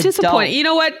 No, It's kinda it's disappointing. dull. You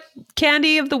know what?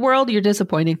 Candy of the world, you're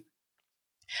disappointing.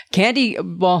 Candy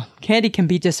can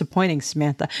be disappointing,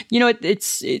 Samantha. You know,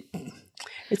 it's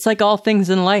like all things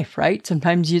in life, right?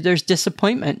 Sometimes there's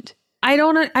disappointment. I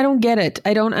don't get it.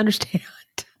 I don't understand.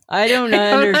 I don't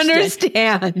I don't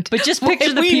understand. understand. But just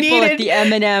picture the We people at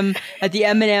needed- the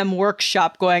M&M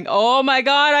workshop going, "Oh my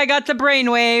God, I got the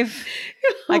brainwave.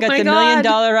 I got my the God. $1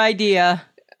 million idea.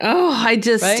 Oh, I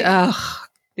just, Right?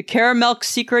 The caramel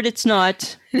secret, it's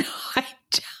not." I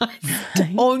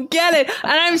just don't get it.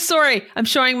 And I'm sorry. I'm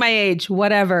showing my age.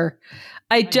 Whatever.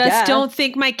 I just guess. don't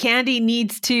think my candy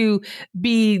needs to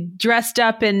be dressed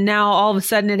up and now all of a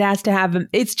sudden it has to have,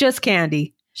 it's just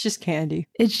candy. It's just candy.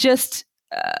 It's just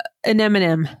an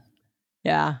M&M.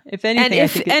 Yeah. If anything, I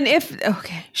think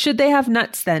Okay, should they have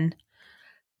nuts then?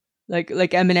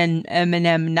 like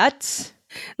M&M nuts.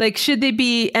 Like, should they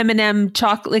be M&M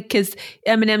chocolate? Because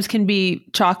M&Ms can be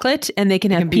chocolate and they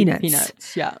can have Can be peanuts.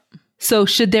 Peanuts. Yeah. So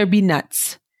should there be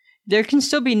nuts? There can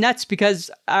still be nuts because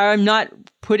I'm not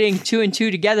putting 2 and 2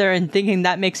 together and thinking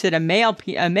that makes it a male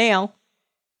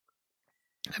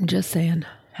I'm just saying.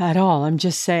 at all. I'm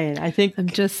just saying. I think I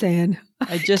just think,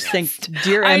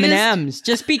 dear I just- M&Ms,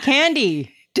 just be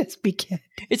candy. Just be kidding.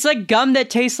 It's like gum that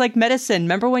tastes like medicine.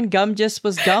 Remember when gum just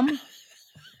was gum?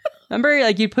 Remember,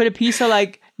 like you'd put a piece of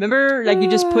you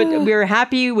just put. We were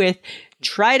happy with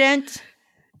Trident,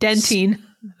 Dentine.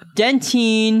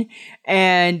 Dentine,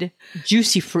 and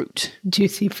Juicy Fruit.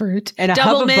 Juicy fruit. And a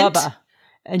Double Hubba mint. Bubba.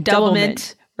 And Double double mint.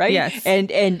 mint. Right? Yes.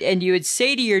 And you would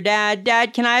say to your dad,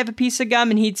 "Dad, can I have a piece of gum?"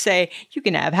 And he'd say, "You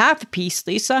can have half a piece,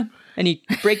 Lisa." And he'd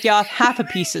break you off half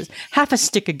a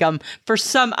stick of gum. For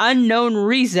some unknown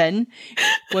reason,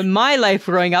 when my life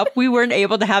growing up, we weren't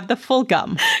able to have the full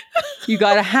gum. You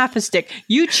got a half a stick.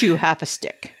 You chew half a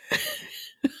stick.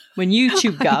 When you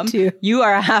chew gum, do. you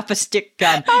are a half a stick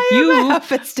gum. I am a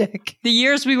half a stick. The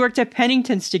years we worked at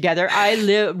Pennington's together, I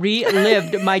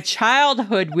relived my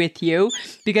childhood with you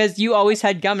because you always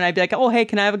had gum. And I'd be like, "Oh, hey,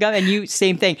 can I have a gum?" And you,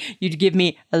 same thing. You'd give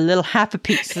me a little half a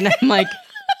piece. And I'm like,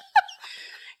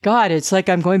 God, it's like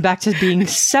I'm going back to being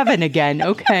 7 again.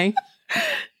 Okay.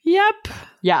 Yep.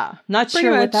 Yeah. Not Pretty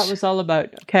sure much. what that was all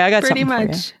about. Okay. I got Pretty something for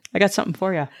much. you. I got something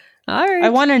for you. All right. I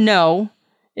want to know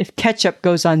if ketchup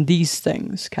goes on these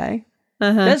things. Okay.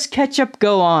 Uh-huh. Does ketchup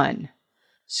go on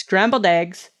scrambled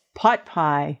eggs, pot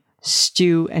pie,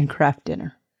 stew, and Kraft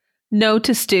dinner? No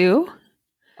to stew.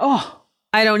 Oh,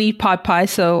 I don't eat pot pie,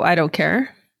 so I don't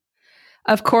care.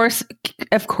 Of course,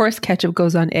 ketchup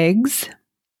goes on eggs.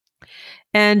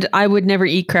 And I would never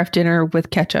eat Kraft dinner with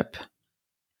ketchup.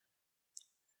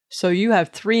 so you have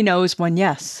 3 no's, 1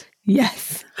 yes.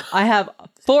 Yes. I have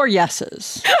 4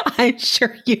 yeses I'm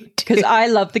sure you do. because I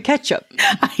love the ketchup,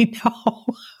 I know.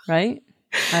 right?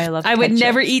 I love I would ketchup.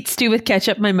 never eat stew with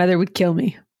ketchup. My mother would kill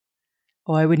me.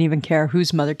 Oh, I wouldn't even care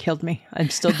whose mother killed me. I'm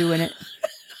still doing it.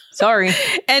 Sorry.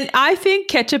 And I think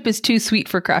ketchup is too sweet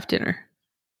for Kraft dinner.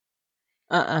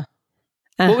 What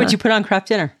would you put on Kraft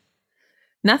dinner?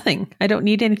 Nothing. I don't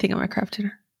need anything on my Kraft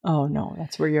dinner. Oh, no.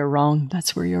 That's where you're wrong.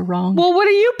 That's where you're wrong. Well, what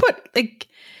do you put? Like,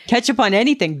 Ketchup on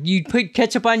anything. You put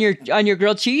ketchup on your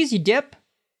grilled cheese? You dip?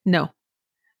 no.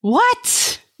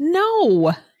 What?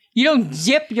 No. You don't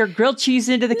dip your grilled cheese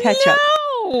into the ketchup?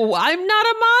 No, I'm not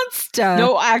a monster.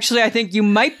 No, actually, I think you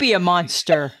might be a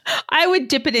monster. I would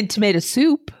dip it in tomato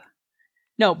soup.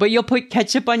 No, but you'll put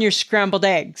ketchup on your scrambled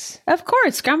eggs. Of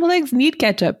course, scrambled eggs need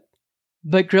ketchup.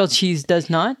 But grilled cheese does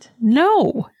not?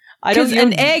 No. Because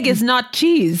an egg is not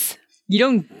cheese. You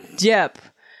don't dip.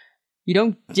 You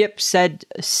don't dip said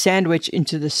sandwich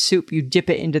into the soup. You dip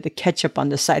it into the ketchup on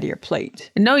the side of your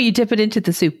plate. No, you dip it into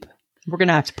the soup. We're going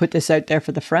to have to put this out there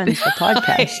for the friends, the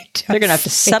podcast. just They're going to have to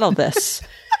settle this.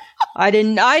 I did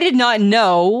not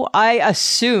know. I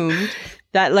assumed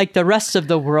that like the rest of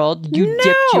the world, you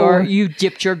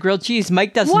dipped your grilled cheese.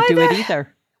 Mike doesn't Why do the- it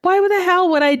either. Why the hell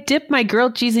would I dip my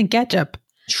grilled cheese in ketchup?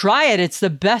 Try it. It's the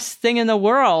best thing in the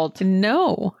world.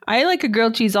 No. I like a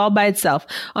grilled cheese all by itself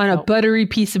on a buttery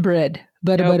piece of bread.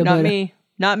 Butter, Nope, butter, not butter. me.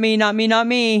 Not me, not me, not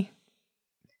me.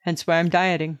 Hence why I'm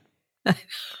dieting.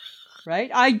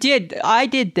 Right? I did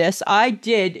this. I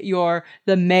did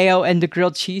the mayo and the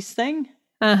grilled cheese thing.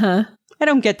 Uh-huh. I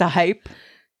don't get the hype.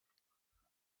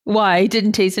 Why? It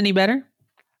didn't taste any better?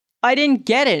 I didn't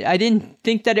get it. I didn't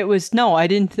think that it was, no, I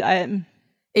didn't.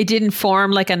 It didn't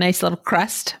form like a nice little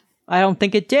crust? I don't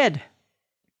think it did.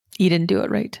 You didn't do it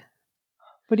right.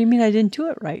 What do you mean I didn't do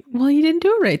it right? Well, you didn't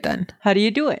do it right then. How do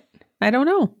you do it? I don't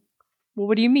know. Well,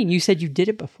 what do you mean? You said you did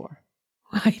it before.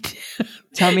 I did.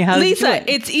 Tell me how Lisa, to do it.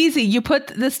 it's easy. You put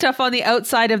the stuff on the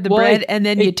outside of the bread and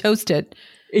then you toast it.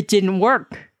 It didn't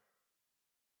work.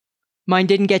 Mine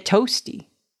didn't get toasty.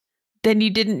 Then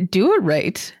you didn't do it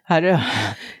right.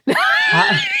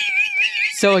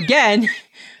 So again,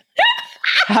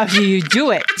 how do you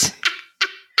do it?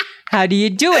 How do you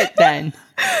do it then?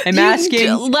 I'm asking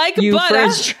you for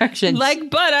instructions. Like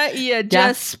butter, you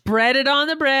just spread it on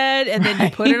the bread and then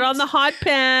you put it on the hot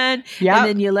pan and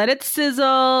then you let it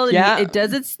sizzle and it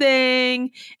does its thing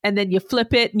and then you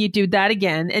flip it and you do that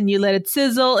again and you let it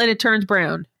sizzle and it turns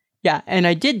brown. Yeah, and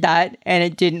I did that and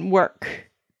it didn't work.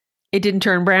 It didn't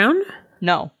turn brown?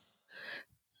 No.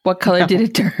 What color did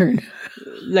it turn?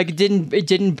 Like it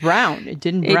didn't brown. It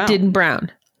didn't brown. It didn't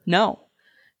brown. No.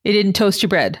 It didn't toast your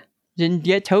bread. Didn't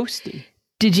get toasty.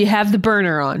 Did you have the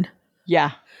burner on?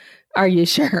 Yeah. Are you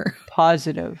sure?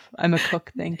 Positive. I'm a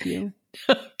cook, thank you.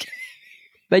 Okay.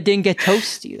 But it didn't get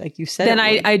toasty like you said. Then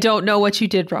I don't know what you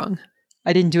did wrong.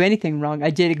 I didn't do anything wrong.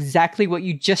 I did exactly what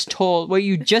you just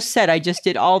said. I just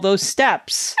did all those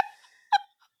steps.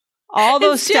 All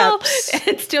those steps.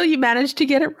 And still you managed to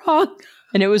get it wrong.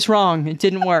 And it was wrong. It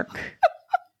didn't work.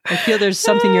 I feel there's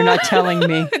something you're not telling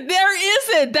me. There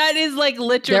isn't. That is like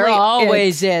literally There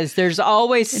always is. There's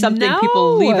always something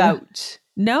people leave out.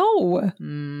 No.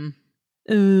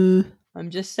 I'm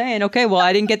just saying. Okay, well,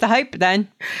 I didn't get the hype then.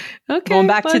 Okay. Going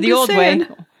back to the old way.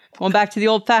 Going back to the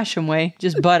old-fashioned way.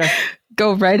 Just butter.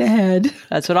 Go right ahead.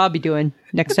 That's what I'll be doing.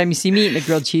 Next time you see me eating the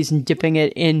grilled cheese and dipping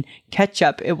it in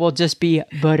ketchup, it will just be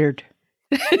buttered.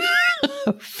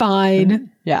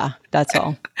 Fine. Yeah, that's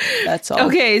all. That's all.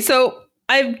 Okay, so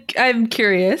I'm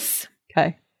curious.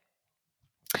 Okay.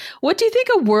 What do you think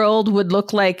a world would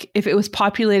look like if it was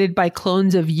populated by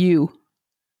clones of you?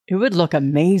 It would look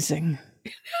amazing.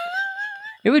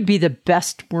 It would be the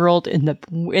best world in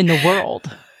the world.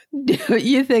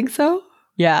 You think so?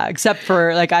 Yeah, except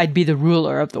for like I'd be the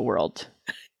ruler of the world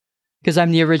because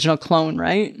I'm the original clone,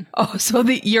 right? Oh, so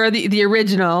you're the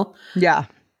original. Yeah.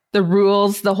 The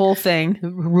rules, the whole thing.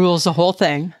 Rules the whole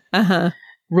thing. Uh-huh.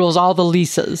 Rules all the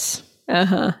Lisas.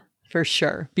 Uh-huh. For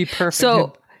sure. Be perfect.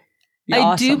 So I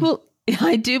awesome.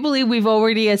 do believe we've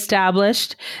already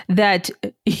established that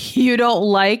you don't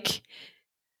like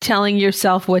telling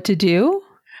yourself what to do.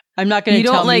 I'm not going to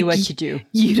tell you what to do.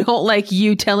 You don't like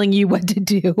you telling you what to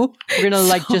do. We're going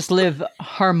to just live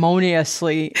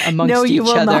harmoniously amongst each other. No, you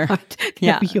will not.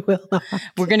 Yeah. No, you will not.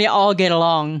 We're going to all get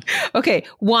along. Okay.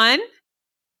 One,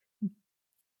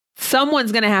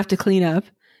 someone's going to have to clean up.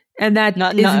 And that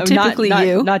isn't typically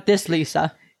you. Not this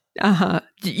Lisa. Uh-huh.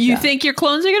 You think your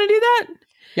clones are going to do that?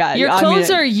 Yeah. Your clones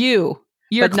are you.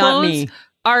 Your clones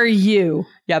are you.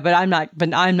 Yeah, but I'm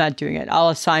not doing it. I'll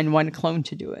assign one clone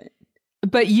to do it.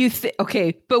 But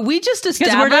but we just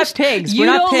established we're not pigs. You we're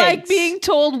not don't pigs. like being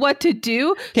told what to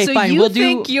do. Okay, so fine. you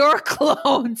think your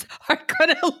clones are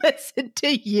going to listen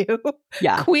to you?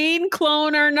 Yeah. Queen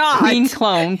clone or not? Queen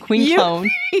clone.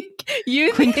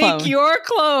 You think your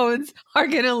clones are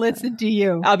going to listen to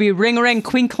you? I'll be ring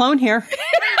queen clone here.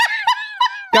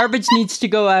 Garbage needs to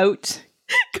go out.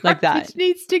 Like that. Garbage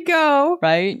needs to go.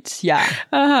 Right? Yeah.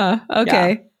 Uh-huh.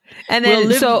 Okay. Yeah. And then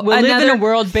we'll live in a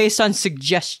world based on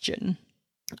suggestion.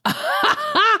 That's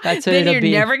what then it'll you're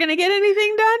be. never going to get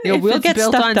anything done. Yeah, we'll get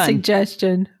built stuff on done.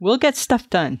 Suggestion. We'll get stuff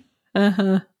done.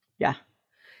 Yeah,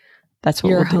 that's what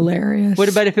you're we'll do. Hilarious. What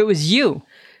about if it was you?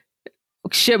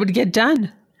 Shit would get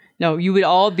done. No, you would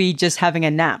all be just having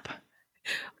a nap,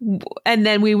 and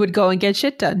then we would go and get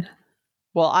shit done.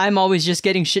 Well, I'm always just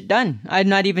getting shit done. I'm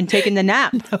not even taking the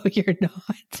nap. No, you're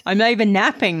not. I'm not even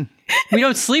napping. We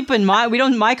don't sleep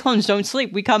my clones don't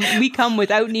sleep. We come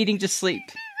without needing to sleep.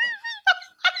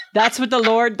 That's what the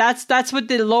Lord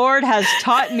has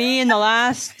taught me in the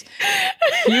last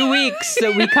few weeks,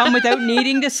 that we come without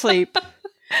needing to sleep.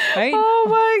 Right? Oh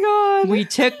my God. We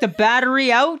took the battery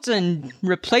out and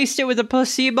replaced it with a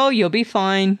placebo. You'll be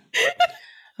fine.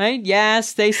 Right?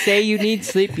 Yes, they say you need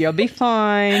sleep. You'll be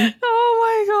fine. Oh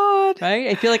my God. Right?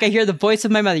 I feel like I hear the voice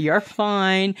of my mother. You're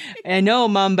fine. I know,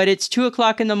 Mom, but it's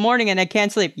 2:00 in the morning and I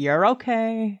can't sleep. You're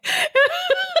okay.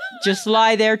 Just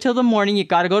lie there till the morning. You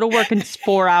got to go to work in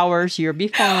 4 hours. You'll be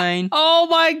fine. Oh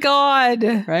my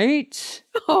God. Right?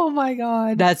 Oh my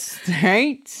God. That's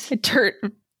right.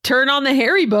 turn on the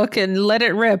Harry book and let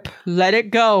it rip. Let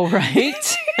it go,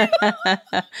 right?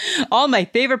 All my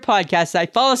favorite podcasts I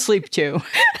fall asleep to.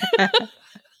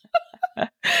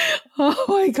 Oh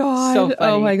my God. So funny.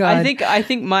 Oh my God. I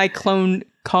think my clone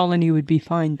colony would be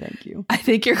fine, thank you. I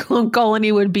think your clone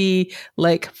colony would be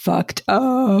like fucked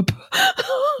up.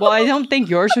 Well, I don't think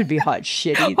yours would be hot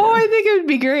shit either. Oh, I think it would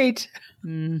be great.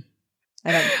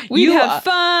 We'd have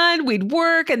fun, we'd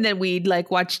work, and then we'd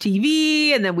like watch TV,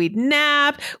 and then we'd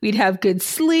nap, we'd have good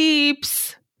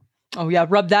sleeps. Oh yeah,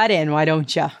 rub that in, why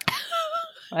don't you?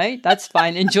 Right? That's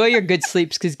fine. Enjoy your good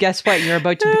sleeps, because guess what? You're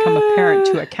about to become a parent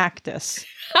to a cactus.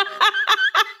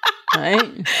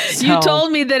 Right? So, you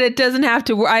told me that it doesn't have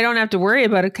to. I don't have to worry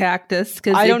about a cactus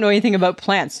because I don't know anything about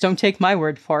plants. Don't take my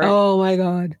word for it. Oh my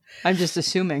God! I'm just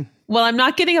assuming. Well, I'm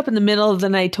not getting up in the middle of the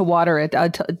night to water it.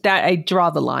 That I draw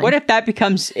the line. What if that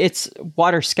becomes its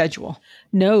water schedule?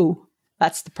 No,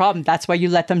 that's the problem. That's why you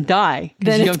let them die.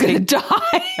 Then it's going to die,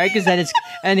 right? Because then it's.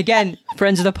 And again,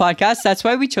 friends of the podcast. That's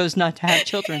why we chose not to have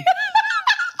children.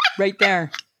 Right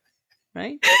there.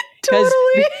 Right.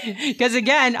 Totally. Because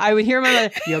again, I would hear my mother,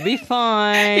 you'll be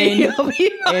fine. You'll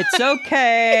be fine. It's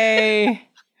okay.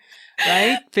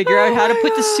 Right? Figure out how to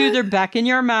put the soother back in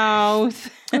your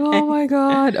mouth. Oh my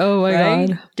God. Oh my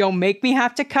God. Don't make me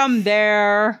have to come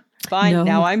there. Fine. No.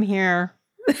 Now I'm here.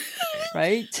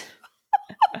 Right?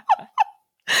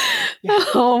 Yeah.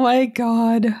 Oh my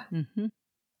God. Mm-hmm.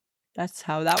 That's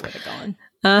how that would have gone.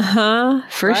 Uh-huh.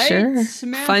 For sure.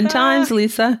 Samantha? Fun times,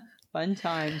 Lisa. Fun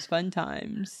times, fun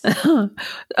times.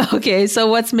 Okay, so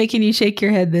what's making you shake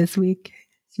your head this week?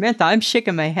 Samantha, I'm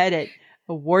shaking my head at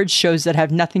award shows that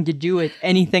have nothing to do with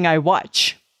anything I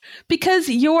watch. Because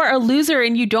you're a loser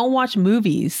and you don't watch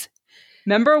movies.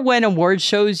 Remember when award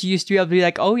shows used to be able to be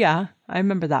like, oh yeah, I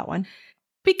remember that one.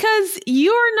 Because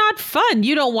you're not fun.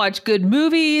 You don't watch good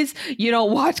movies. You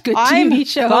don't watch good TV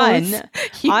shows. Fun.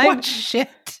 You watch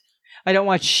shit. I don't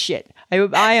watch shit.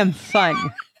 I am fun.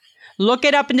 Look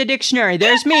it up in the dictionary.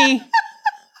 There's me.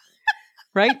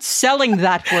 Right? Selling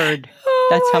that word.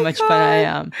 That's how much fun I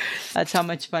am. That's how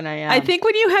much fun I am. I think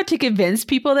when you have to convince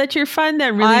people that you're fun,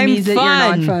 that really means that you're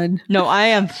not fun. No, I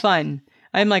am fun.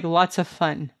 I'm like lots of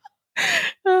fun.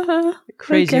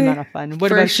 Crazy amount of fun.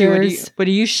 What about you? What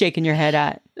are you shaking your head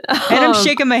at? And I'm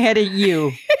shaking my head at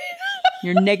you.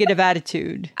 Your negative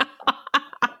attitude.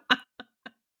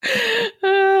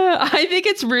 I think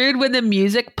it's rude when the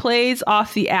music plays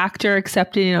off the actor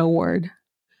accepting an award.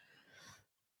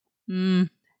 I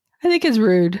think it's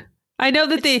rude. I know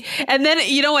that and then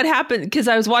you know what happened? Because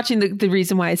I was watching the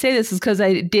reason why I say this is because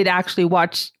I did actually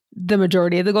watch the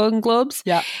majority of the Golden Globes.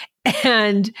 Yeah.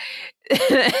 And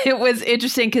it was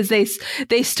interesting because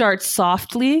they start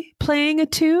softly playing a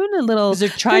tune, a little. They're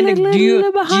trying to do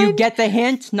you get the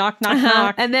hint? Knock, knock,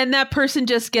 knock. And then that person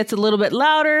just gets a little bit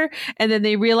louder, and then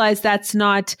they realize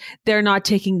they're not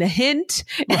taking the hint,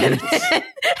 right.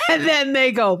 and then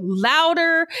they go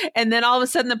louder, and then all of a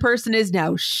sudden the person is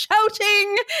now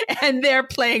shouting, and they're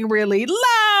playing really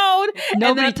loud. Nobody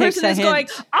and that takes person the is hint. going,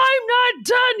 "I'm not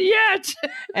done yet."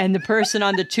 And the person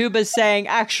on the tuba is saying,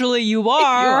 "Actually, you are."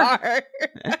 You are.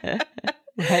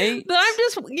 Right? But I'm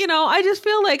just, I just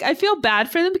feel like I feel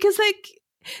bad for them because like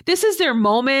this is their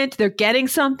moment. They're getting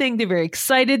something. They're very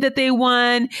excited that they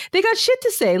won. They got shit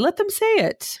to say. Let them say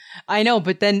it. I know,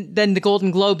 but then the Golden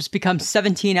Globes become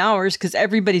 17 hours because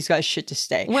everybody's got shit to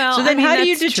say. Well, so then how do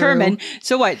you that's determine? true.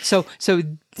 So what? So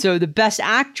the best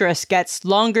actress gets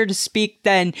longer to speak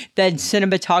than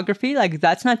cinematography? Like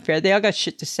that's not fair. They all got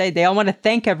shit to say. They all want to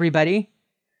thank everybody.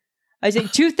 I say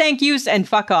 2 thank yous and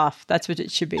fuck off. That's what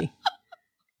it should be.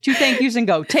 2 thank yous and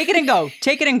go. Take it and go.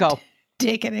 Take it and go.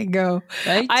 Take it and go.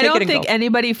 Right? I don't think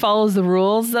anybody follows the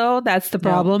rules though. That's the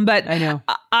problem. But I know.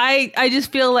 I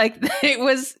just feel like it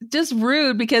was just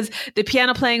rude because the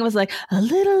piano playing was like a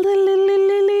little,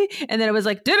 and then it was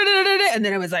like, and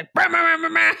then it was like,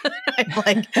 I'm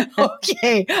like,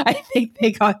 okay, I think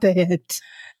they got the hint.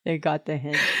 They got the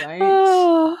hint, right?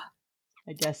 Oh.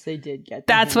 I guess they did get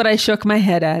the That's hint. what I shook my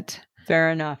head at.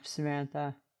 Fair enough,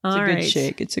 Samantha. It's All a good right.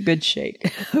 shake. It's a good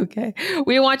shake. Okay.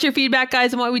 We want your feedback,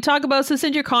 guys, on what we talk about. So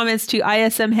send your comments to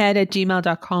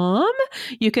ismhead@gmail.com.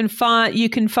 You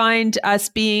can find us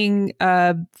being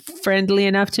friendly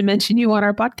enough to mention you on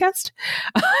our podcast.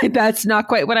 That's not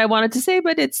quite what I wanted to say,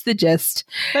 but it's the gist.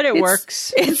 But it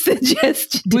works. It's the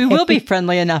gist. We will be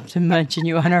friendly enough to mention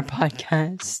you on our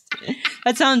podcast.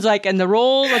 That sounds like, and the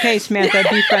role, okay, Samantha,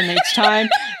 be friendly. It's time.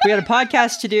 We got a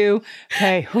podcast to do.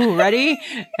 Okay, ready?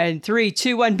 And 3,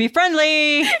 2, 1, be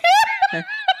friendly.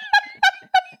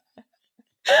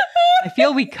 I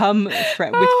feel we come with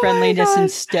friendliness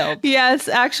instilled. Yes,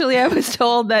 actually, I was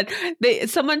told that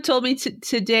someone told me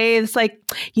today. It's like,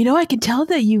 I can tell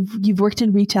that you've worked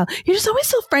in retail. You're just always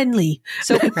so friendly,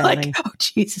 So friendly. Like, oh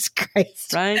Jesus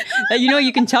Christ! Right?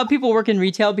 You can tell people work in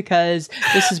retail because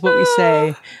this is what we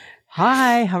say.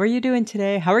 Hi, how are you doing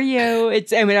today? How are you?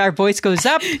 Our voice goes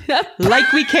up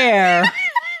like we care.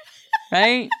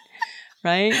 Right?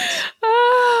 Right?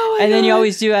 Oh, and then you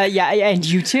always do and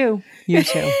you too. You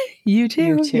too. You too.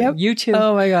 You too. Yep. You too.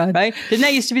 Oh my God. Right? Didn't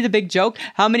that used to be the big joke?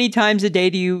 How many times a day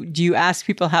do you ask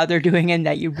people how they're doing and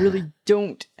that you really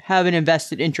don't have an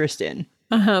invested interest in?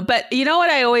 But you know what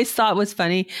I always thought was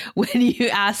funny? When you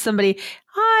ask somebody,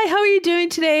 hi, how are you doing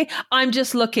today? I'm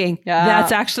just looking. Yeah.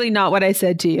 That's actually not what I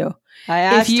said to you. I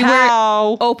asked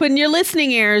how. Open your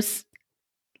listening ears.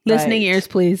 Listening ears,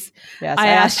 please. Yes, I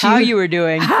asked how you were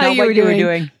doing. How not you what were you doing, were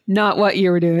doing. Not what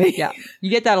you were doing. Yeah. You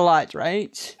get that a lot,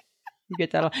 right? You get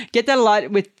that a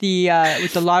lot with the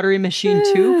lottery machine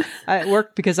too at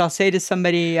work, because I'll say to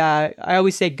somebody, I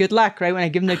always say good luck, right? When I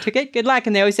give them their ticket, good luck.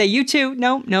 And they always say, you too.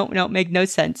 No, make no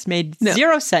sense. Made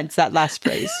 0 sense, that last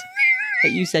phrase.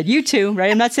 But you said you too, right?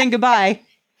 I'm not saying goodbye. I'm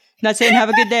not saying have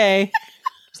a good day.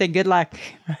 Say good luck,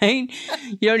 right?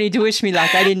 You don't need to wish me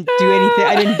luck. I didn't do anything.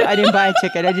 I didn't buy a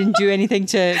ticket. I didn't do anything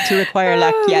to require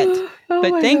luck yet.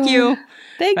 But thank you.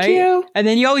 Thank you. And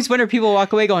then you always wonder, people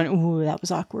walk away going, "Ooh, that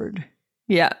was awkward."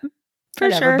 Yeah, for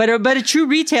Whatever. sure. But a true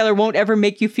retailer won't ever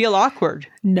make you feel awkward,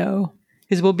 No.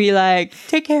 because we'll be like,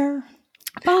 "Take care,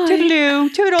 Bye.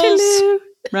 toodaloo, toodles," Toodaloo.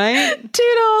 right?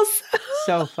 Toodles.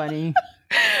 So funny.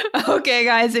 Okay,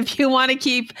 guys, if you want to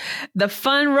keep the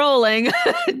fun rolling,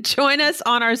 join us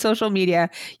on our social media.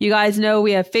 You guys know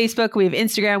we have Facebook, we have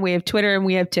Instagram, we have Twitter, and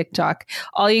we have TikTok.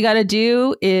 All you got to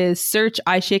do is search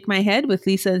I Shake My Head with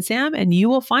Lisa and Sam, and you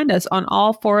will find us on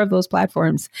all 4 of those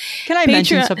platforms. Can I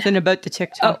mention something about the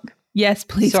TikTok? Oh, yes,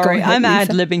 please. Sorry, go ahead, I'm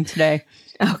Lisa. ad-libbing today.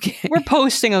 Okay. We're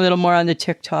posting a little more on the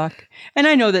TikTok, and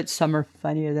I know that some are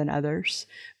funnier than others.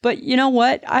 But you know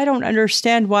what? I don't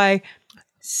understand why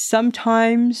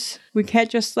sometimes we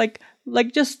can't just like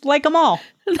them all.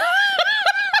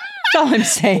 That's all I'm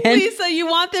saying. Lisa, you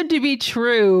want them to be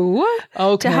true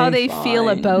to how they feel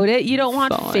about it. You don't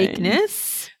want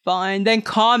fakeness. Fine. Then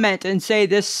comment and say,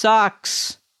 this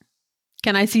sucks.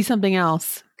 Can I see something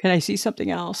else? Can I see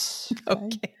something else?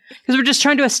 Okay. Because we're just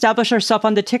trying to establish ourselves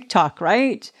on the TikTok,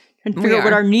 right? And figure out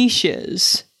what our niche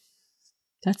is.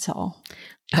 That's all.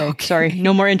 Okay. Sorry.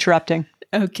 No more interrupting.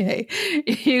 Okay.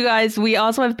 You guys, we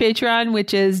also have Patreon,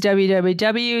 which is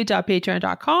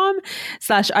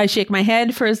www.patreon.com/I Shake My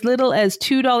Head. For as little as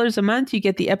 $2 a month, you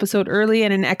get the episode early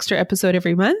and an extra episode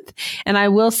every month. And I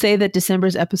will say that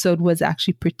December's episode was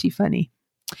actually pretty funny.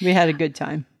 We had a good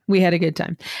time. We had a good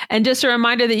time. And just a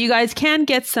reminder that you guys can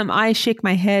get some I Shake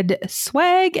My Head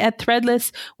swag at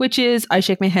Threadless, which is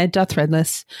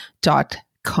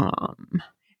ishakemyhead.threadless.com.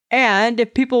 And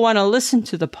if people want to listen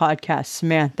to the podcast,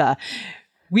 Samantha,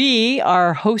 we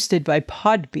are hosted by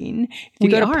Podbean. If you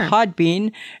go to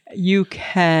Podbean, you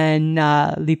can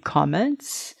leave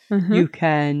comments. Mm-hmm. You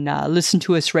can listen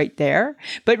to us right there.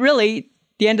 But really, at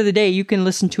the end of the day, you can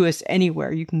listen to us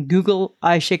anywhere. You can Google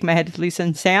I Shake My Head with Lisa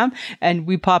and Sam, and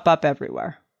we pop up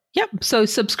everywhere. Yep. So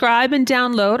subscribe and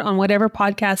download on whatever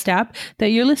podcast app that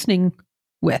you're listening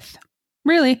with.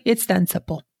 Really, it's that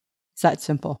simple. It's that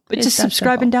simple. But just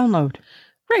subscribe and download.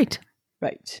 Right.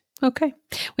 Right. Okay.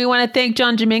 We want to thank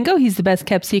John Domingo. He's the best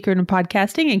kept secret in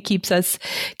podcasting and keeps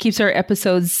our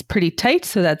episodes pretty tight.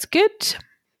 So that's good.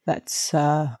 That's,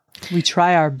 we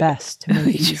try our best to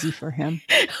make it easy for him.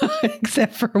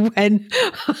 Except for when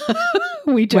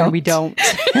we don't. When we don't.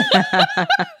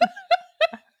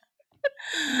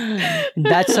 And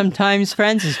that sometimes,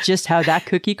 friends, is just how that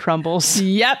cookie crumbles.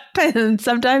 Yep. And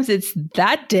sometimes it's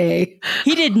that day.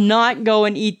 He did not go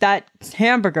and eat that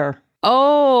hamburger.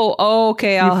 Oh,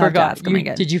 okay. I'll have to ask him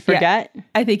again. Did you forget? Yeah,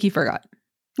 I think he forgot.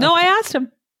 No, I asked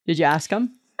him. Did you ask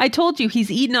him? I told you he's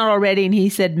eaten it already, and he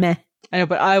said meh. I know,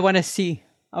 but I want to see.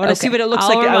 I want to see what it looks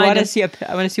like. I want to see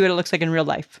what it looks like in real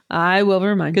life. I will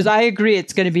remind you. Because I agree,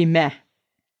 it's going to be meh,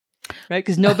 right?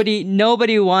 Because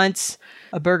nobody wants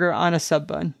a burger on a sub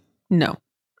bun. No,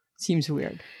 seems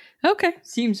weird. Okay,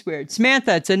 seems weird.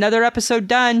 Samantha, it's another episode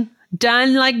done.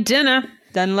 Done like dinner.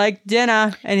 Done like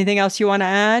dinner. Anything else you want to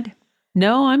add?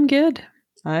 No, I'm good.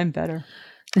 I'm better.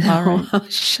 All right. Oh,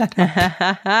 shut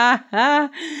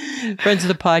up. Friends of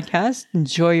the podcast,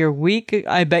 enjoy your week.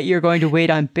 I bet you're going to wait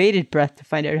on bated breath to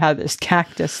find out how this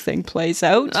cactus thing plays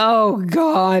out. Oh,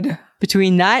 God.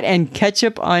 Between that and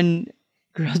ketchup on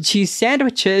grilled cheese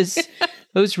sandwiches,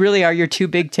 those really are your 2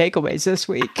 big takeaways this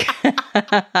week.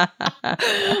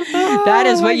 That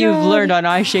is what you've learned on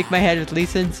I Shake My Head with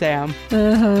Lisa and Sam.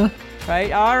 Uh-huh.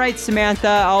 Right? All right,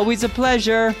 Samantha. Always a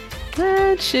pleasure.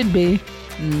 That should be.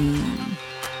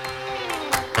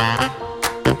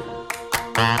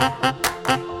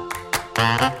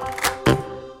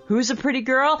 Who's a pretty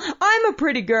girl? I'm a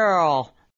pretty girl.